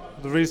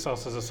 The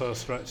resources are so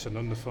stretched and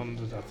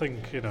underfunded. I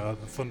think,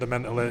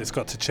 fundamentally it's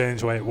got to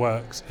change the way it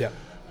works. Yeah.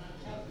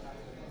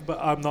 But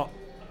I'm not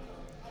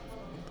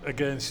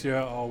against you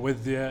or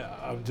with you.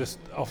 I'm just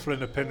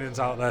offering opinions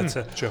out there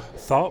to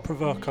thought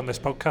provoke on this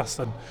podcast,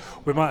 and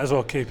we might as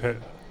well keep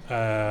it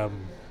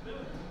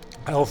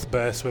health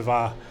based with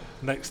our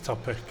next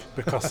topic,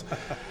 because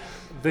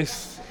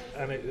this,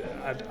 and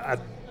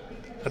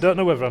I don't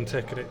know whether I'm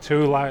taking it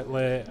too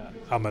lightly.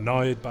 I'm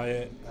annoyed by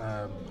it.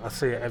 I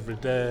see it every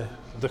day.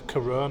 The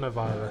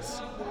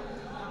coronavirus.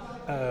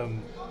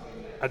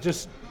 I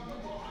just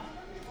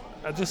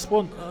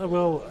want.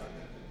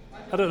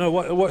 I don't know.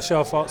 What's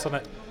your thoughts on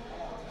it?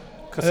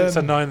 Because it's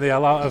annoying the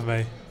hell out of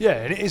me. Yeah,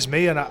 and it is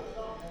me, and I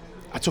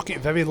took it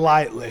very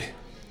lightly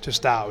to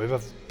start with. I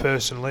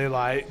personally,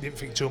 didn't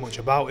think too much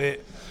about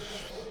it.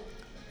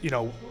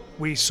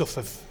 We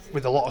suffer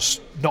with a lot of,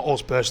 not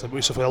us personally, but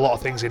we suffer with a lot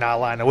of things in our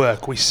line of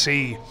work. We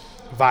see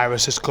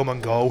viruses come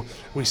and go.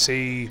 We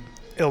see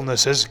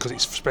illnesses, because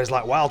it spreads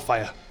like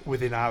wildfire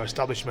within our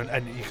establishment,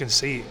 and you can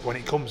see it when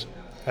it comes.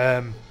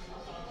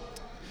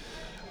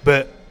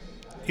 But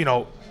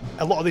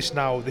a lot of this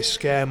now, this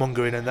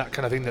scaremongering and that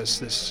kind of thing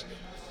that's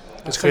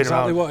exactly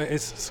around. What it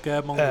is,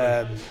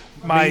 scaremongering.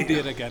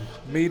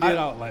 Media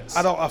outlets.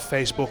 I don't have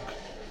Facebook,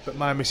 but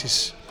my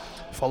missus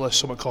follows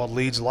something called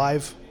Leeds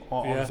Live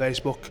on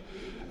Facebook,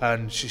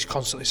 and she's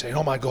constantly saying,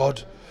 "Oh my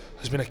God,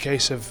 there's been a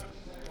case of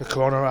the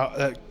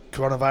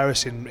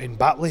coronavirus in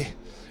Batley,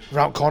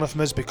 around corner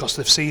from us, because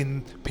they've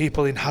seen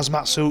people in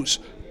hazmat suits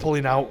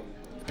pulling out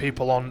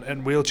people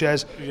in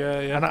wheelchairs."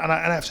 And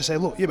I have to say,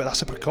 look, but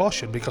that's a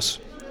precaution, because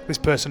this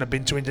person had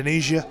been to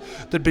Indonesia,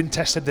 they'd been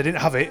tested, they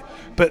didn't have it,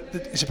 but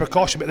it's a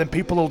precaution. But then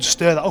people will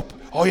stir that up.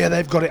 Oh yeah,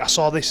 they've got it. I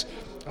saw this,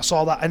 I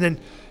saw that. And then,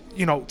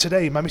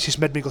 today my missus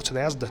made me go to the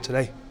Asda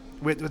today.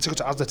 We had to go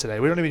to Asda today.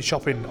 We'd only been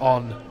shopping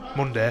on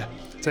Monday.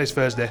 Today's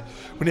Thursday.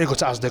 We need to go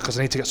to Asda because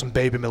I need to get some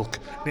baby milk.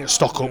 I need to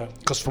stock up,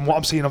 because from what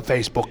I'm seeing on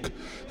Facebook,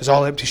 there's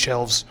all empty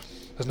shelves.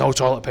 There's no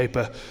toilet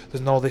paper.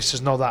 There's no this.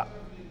 There's no that.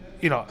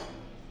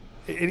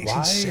 It's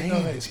insane.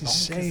 It's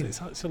insane.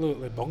 It's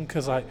absolutely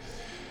bonkers.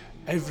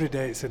 Every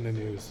day it's in the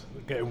news,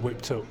 getting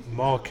whipped up.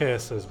 More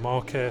cases.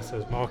 What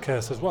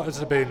has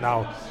there been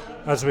now?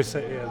 As we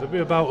sit here, there'll be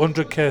about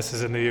 100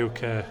 cases in the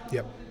UK.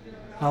 Yep.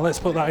 Now let's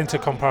put that into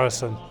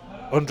comparison.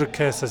 100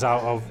 cases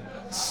out of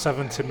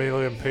 70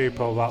 million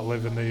people that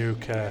live in the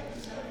UK.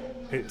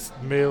 It's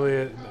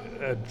merely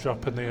a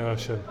drop in the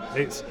ocean.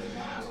 It's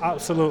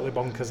absolutely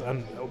bonkers.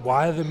 And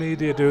why the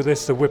media do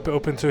this, they whip it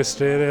up into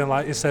hysteria, and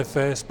like you said,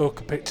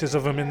 Facebook, pictures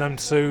of them in them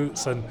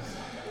suits and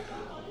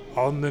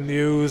on the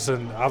news,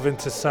 and having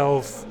to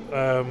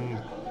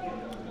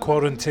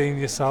quarantine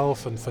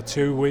yourself, and for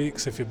 2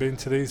 weeks if you've been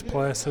to these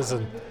places,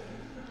 and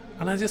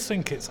I just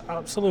think it's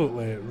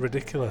absolutely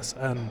ridiculous.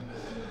 And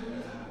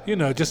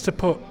just to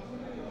put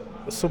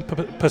some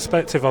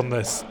perspective on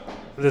this,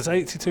 there's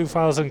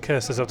 82,000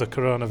 cases of the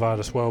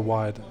coronavirus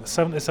worldwide.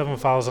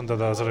 77,000 of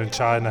those are in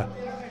China.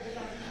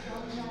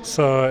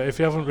 So if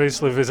you haven't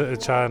recently visited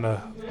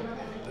China,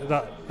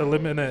 that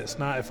eliminates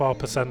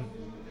 94%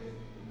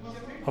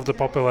 of the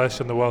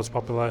population, the world's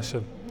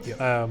population.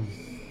 Yep.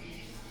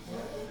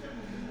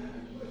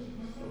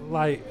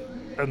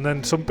 And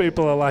then some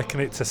people are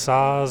likening it to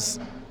SARS,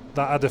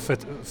 that had a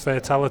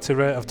fatality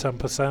rate of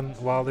 10%,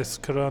 while this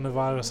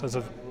coronavirus has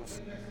a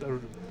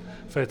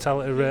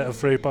fatality rate of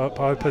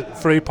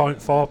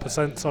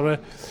 3.4%. Sorry,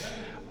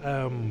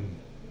 and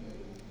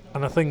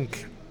I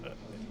think,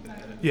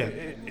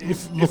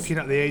 if looking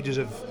at the ages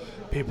of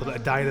people that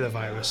are dying of the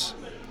virus,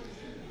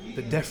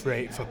 the death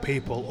rate for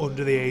people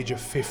under the age of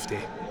 50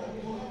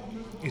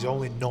 is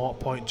only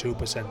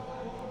 0.2%.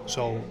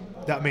 So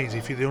that means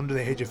if you're under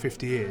the age of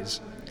 50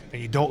 years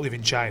and you don't live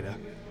in China,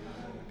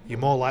 you're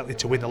more likely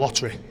to win the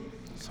lottery.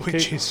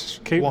 Which is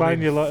keep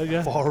buying your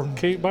lottery,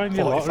 keep buying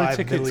your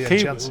lottery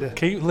tickets.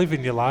 Keep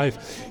living your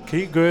life.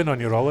 Keep going on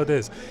your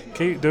holidays.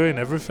 Keep doing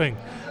everything.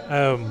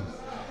 We've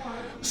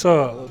got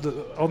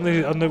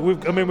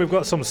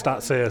some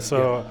stats here.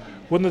 So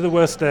one of the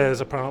worst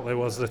days apparently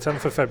was the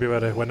 10th of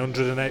February when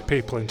 108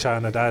 people in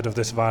China died of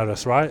this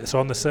virus. Right. So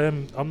on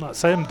that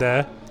same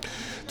day,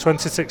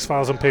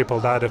 26,000 people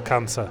died of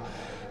cancer.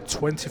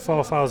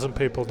 24,000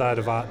 people died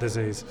of heart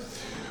disease.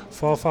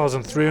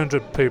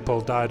 4,300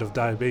 people died of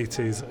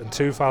diabetes and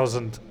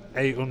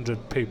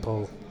 2,800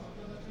 people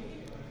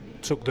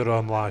took their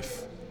own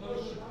life.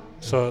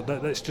 So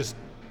let's just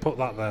put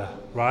that there,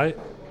 right?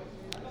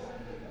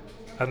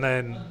 And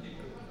then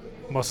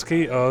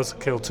mosquitoes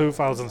kill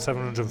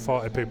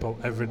 2,740 people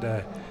every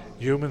day.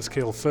 Humans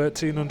kill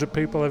 1,300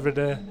 people every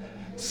day.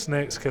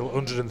 Snakes kill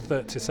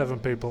 137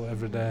 people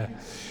every day.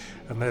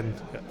 And then,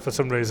 for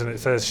some reason, it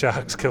says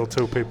sharks kill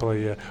 2 people a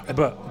year.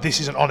 But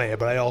this isn't on here,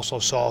 but I also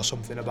saw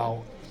something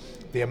about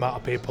the amount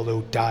of people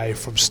who die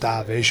from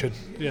starvation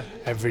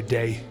every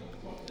day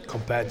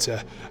compared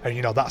to...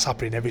 And, that's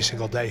happening every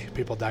single day,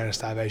 people dying of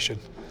starvation.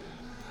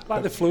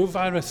 Like the flu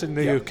virus in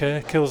the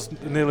UK kills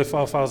nearly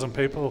 4,000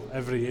 people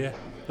every year.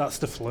 That's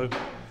the flu.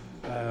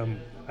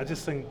 I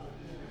just think,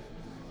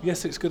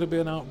 yes, it's going to be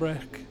an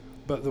outbreak,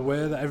 but the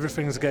way that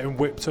everything's getting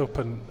whipped up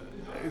and...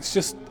 It's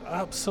just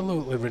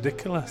absolutely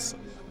ridiculous,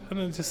 and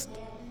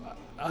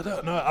I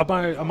don't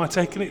know. Am I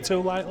taking it too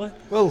lightly?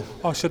 Well,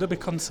 or should I be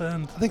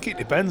concerned? I think it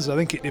depends. I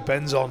think it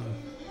depends on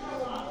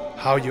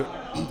how you.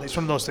 It's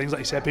one of those things, like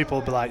you said. People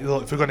will be like,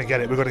 "Look, if we're going to get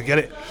it, we're going to get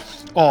it,"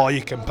 or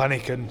you can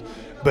panic.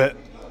 But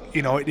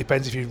it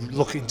depends if you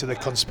look into the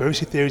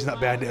conspiracy theories and that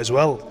behind it as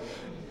well.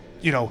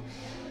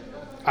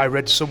 I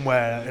read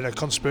somewhere in a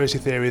conspiracy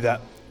theory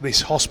that this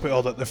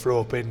hospital that they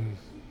threw up in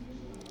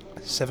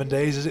 7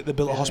 days, is it? They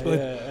built a hospital.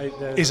 8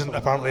 days. Isn't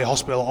apparently a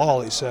hospital at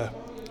all. It's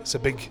a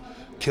big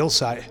kill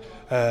site,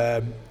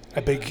 a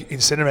big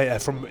incinerator.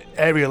 From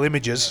aerial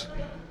images,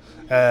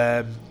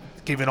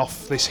 giving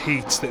off this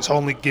heat that's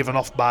only given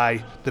off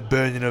by the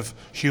burning of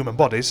human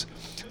bodies.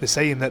 They're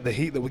saying that the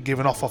heat that was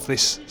given off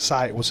this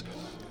site was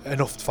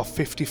enough for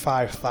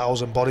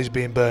 55,000 bodies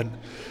being burnt.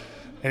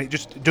 And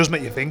it does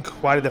make you think,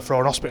 why did they throw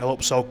an hospital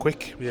up so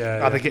quick?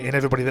 Are they getting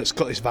everybody that's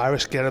got this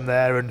virus, get them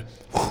there and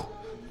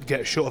get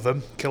a shot of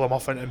them, kill them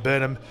off and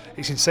burn them?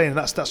 It's insane.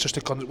 That's just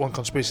one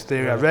conspiracy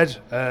theory I read.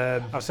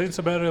 I've seen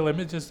some aerial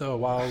images though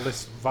while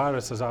this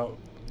virus is out,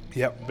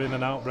 been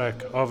an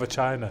outbreak over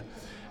China,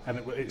 and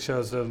it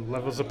shows the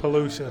levels of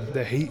pollution,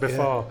 the heat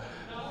before,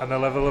 and the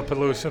level of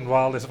pollution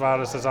while this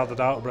virus has had an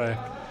outbreak,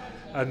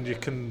 and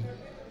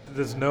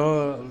there's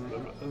no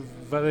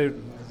very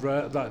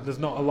rare, there's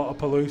not a lot of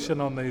pollution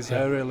on these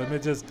aerial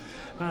images.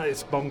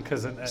 It's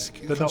bonkers, isn't it?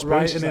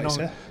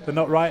 They're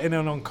not writing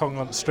in Hong Kong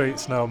on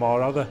streets no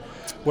more, are they?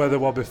 Where they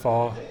were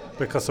before,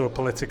 because there were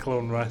political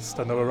unrest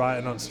and they were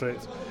writing on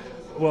streets.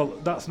 Well,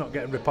 that's not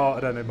getting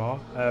reported anymore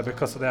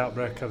because of the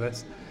outbreak of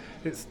this.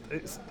 It's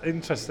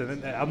interesting,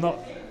 isn't it? I'm not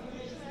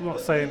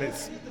saying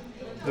it's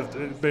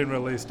been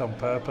released on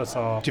purpose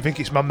or. Do you think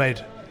it's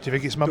man-made?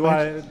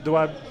 Do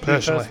I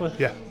personally?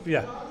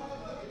 Yeah.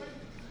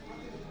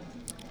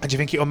 And do you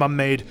think it was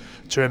man-made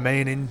to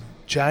remain in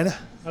China?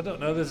 I don't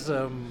know. There's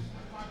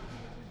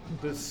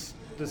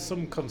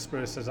some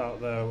conspiracies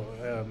out there.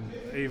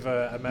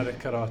 Either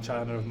America or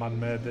China have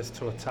man-made this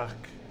to attack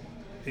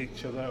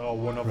each other, or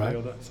one of the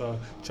other. So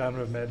China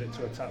have made it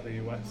to attack the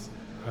US,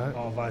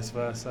 or vice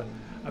versa.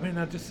 I mean,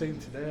 I've just seen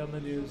today on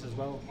the news as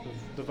well.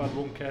 They've had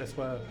one case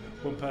where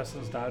one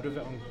person's died with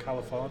it on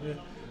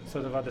California,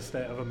 so they've had a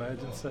state of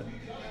emergency.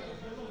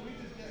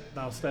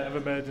 Now, state of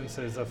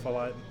emergencies are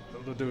for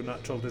they do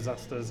natural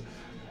disasters,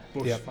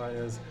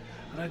 bushfires,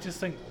 and I just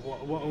think,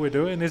 what are we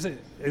doing? Is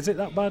it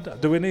that bad?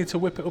 Do we need to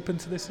whip it up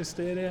into this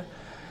hysteria?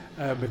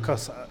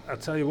 Because I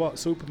tell you what,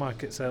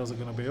 supermarket sales are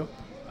going to be up.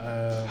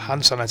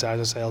 Hand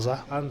sanitizer sales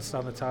are. Hand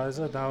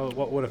sanitizer now,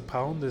 what were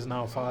 £1 is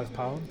now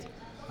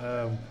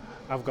 £5.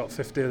 I've got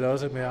 50 of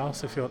those in my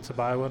house. If you want to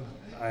buy one,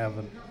 I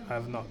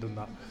have not done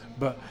that.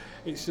 But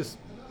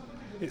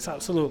it's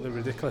absolutely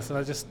ridiculous,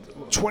 and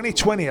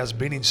 2020 has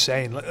been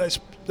insane. Let's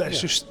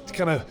just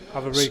kind of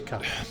have a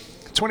recap.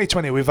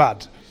 2020, we've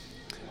had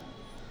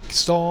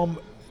Storm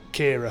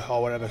Kira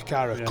or whatever,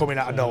 coming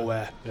out of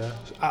nowhere,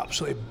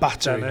 absolutely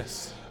battering.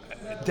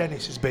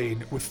 Dennis has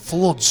been with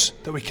floods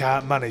that we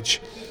can't manage.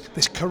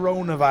 This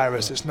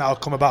coronavirus that's now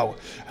come about,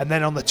 and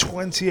then on the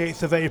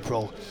 28th of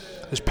April,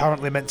 there's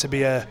apparently meant to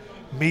be a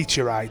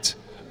meteorite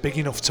big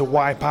enough to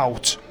wipe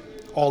out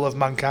all of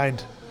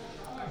mankind.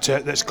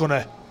 That's going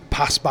to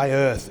pass by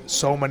Earth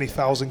so many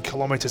thousand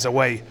kilometres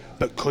away,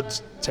 but could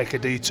take a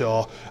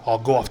detour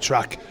or go off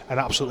track and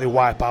absolutely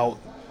wipe out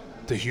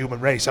the human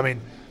race. I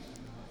mean,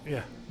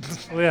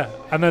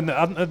 and then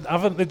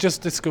haven't they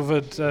just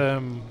discovered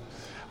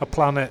a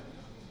planet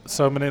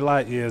so many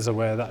light years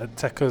away that would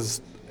take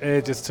us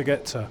ages to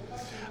get to.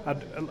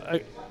 And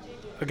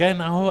again,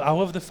 how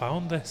have they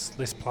found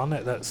this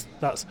planet? That's,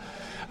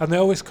 and they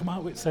always come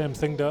out with the same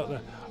thing, don't they?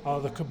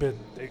 Oh, it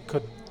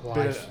could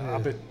Life,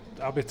 be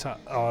habitat,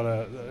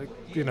 or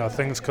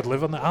things could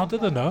live on there. How do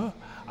they know?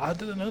 How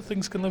do they know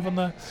things can live on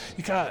there?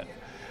 You can't.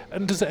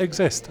 And does it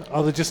exist?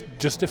 Are they just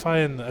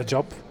justifying a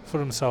job for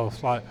themselves?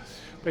 But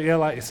yeah,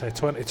 like you say,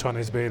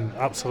 2020's been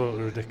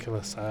absolutely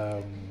ridiculous.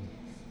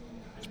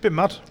 It's been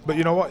mad, but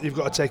you know what? You've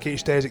got to take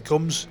each day as it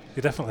comes.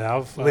 You definitely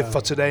have. Live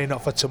for today,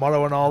 not for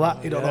tomorrow, and all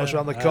that. You don't know what's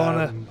around the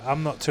corner.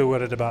 I'm not too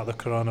worried about the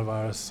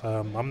coronavirus.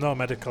 I'm no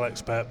medical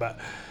expert, but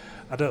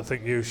I don't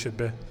think you should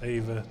be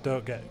either.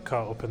 Don't get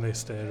caught up in the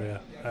hysteria.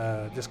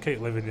 Just keep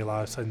living your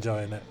lives,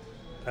 enjoying it.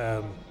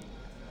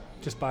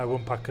 Just buy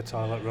 1 pack of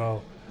toilet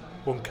roll,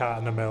 1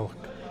 carton of milk,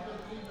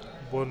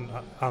 1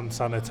 hand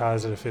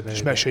sanitizer if you need.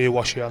 Just make sure you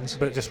wash your hands.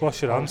 But just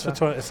wash your hands for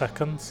 20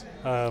 seconds.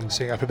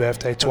 Sing happy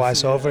birthday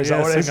twice over, is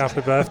that what it is? Sing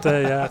happy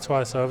birthday, yeah,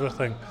 twice over, I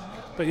think.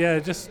 But yeah,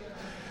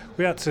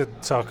 we had to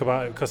talk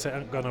about it because it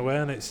ain't gone away,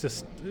 and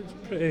it's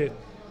pretty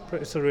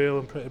surreal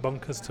and pretty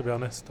bonkers, to be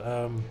honest.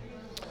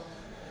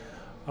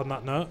 On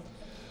that note,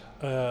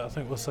 I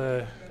think we'll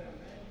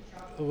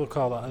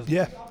call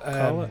that.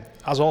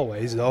 As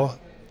always, though,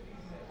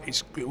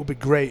 it would be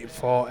great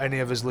for any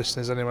of us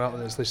listeners, anyone out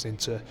there that's listening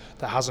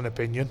that has an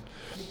opinion,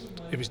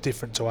 if it's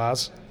different to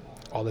ours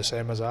or the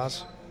same as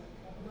ours.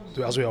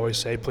 As we always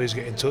say, please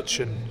get in touch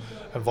and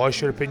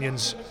voice your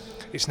opinions.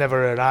 It's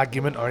never an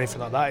argument or anything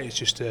like that. It's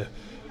just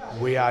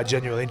we are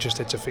genuinely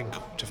interested to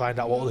find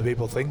out what other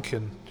people think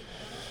and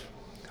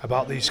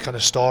about these kind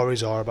of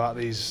stories or about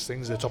these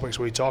things, the topics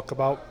we talk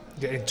about.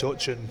 Get in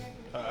touch and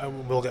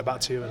we'll get back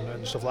to you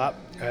and stuff like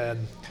that.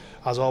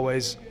 As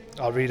always,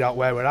 I'll read out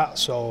where we're at.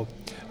 So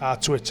our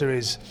Twitter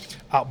is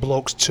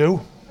 @blokes2. You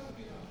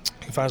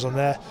can find us on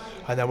there.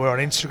 And then we're on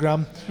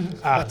Instagram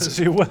As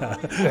you were.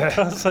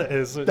 That's it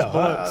is. It's no,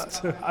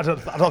 I don't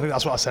think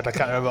that's what I said. I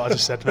can't remember what I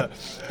just said. But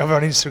we're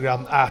on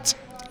Instagram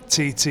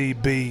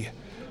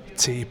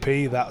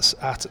 @TTBTP. That's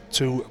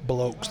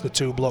 @2blokes, the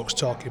Two Blokes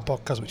Talking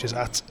Podcast, which is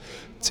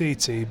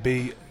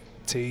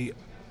 @TTBTP.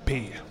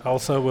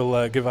 Also,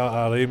 we'll give out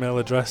our email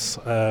address.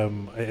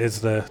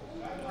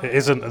 It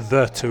isn't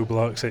the Two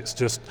Blokes. It's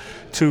just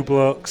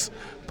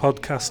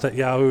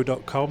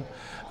twoblokes.podcast@yahoo.com.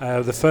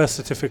 The first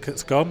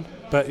certificate's gone,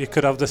 but you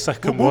could have the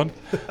second one.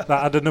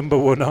 That had a number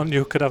 1 on.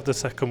 You could have the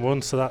second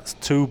one. So that's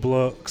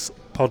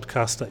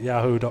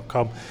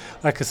twoblokes.podcast@yahoo.com.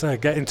 Like I say,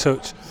 get in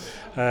touch.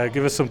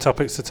 Give us some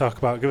topics to talk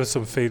about. Give us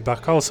some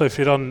feedback. Also, if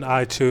you're on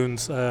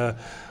iTunes,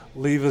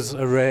 leave us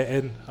a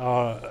rating,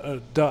 or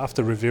don't have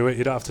to review it.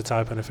 You don't have to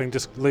type anything.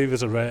 Just leave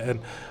us a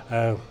rating.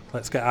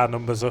 Let's get our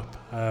numbers up.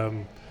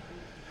 And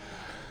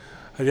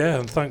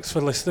thanks for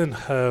listening.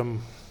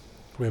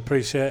 We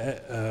appreciate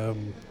it.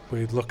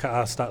 We look at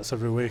our stats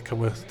every week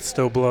and we're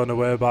still blown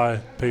away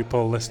by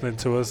people listening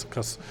to us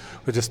because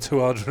we're just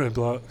 2 ordinary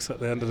blokes at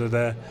the end of the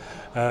day,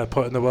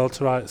 putting the world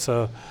to rights.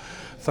 So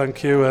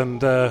thank you, and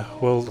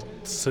we'll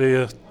see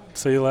you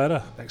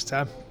later. Next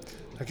time.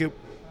 Thank you.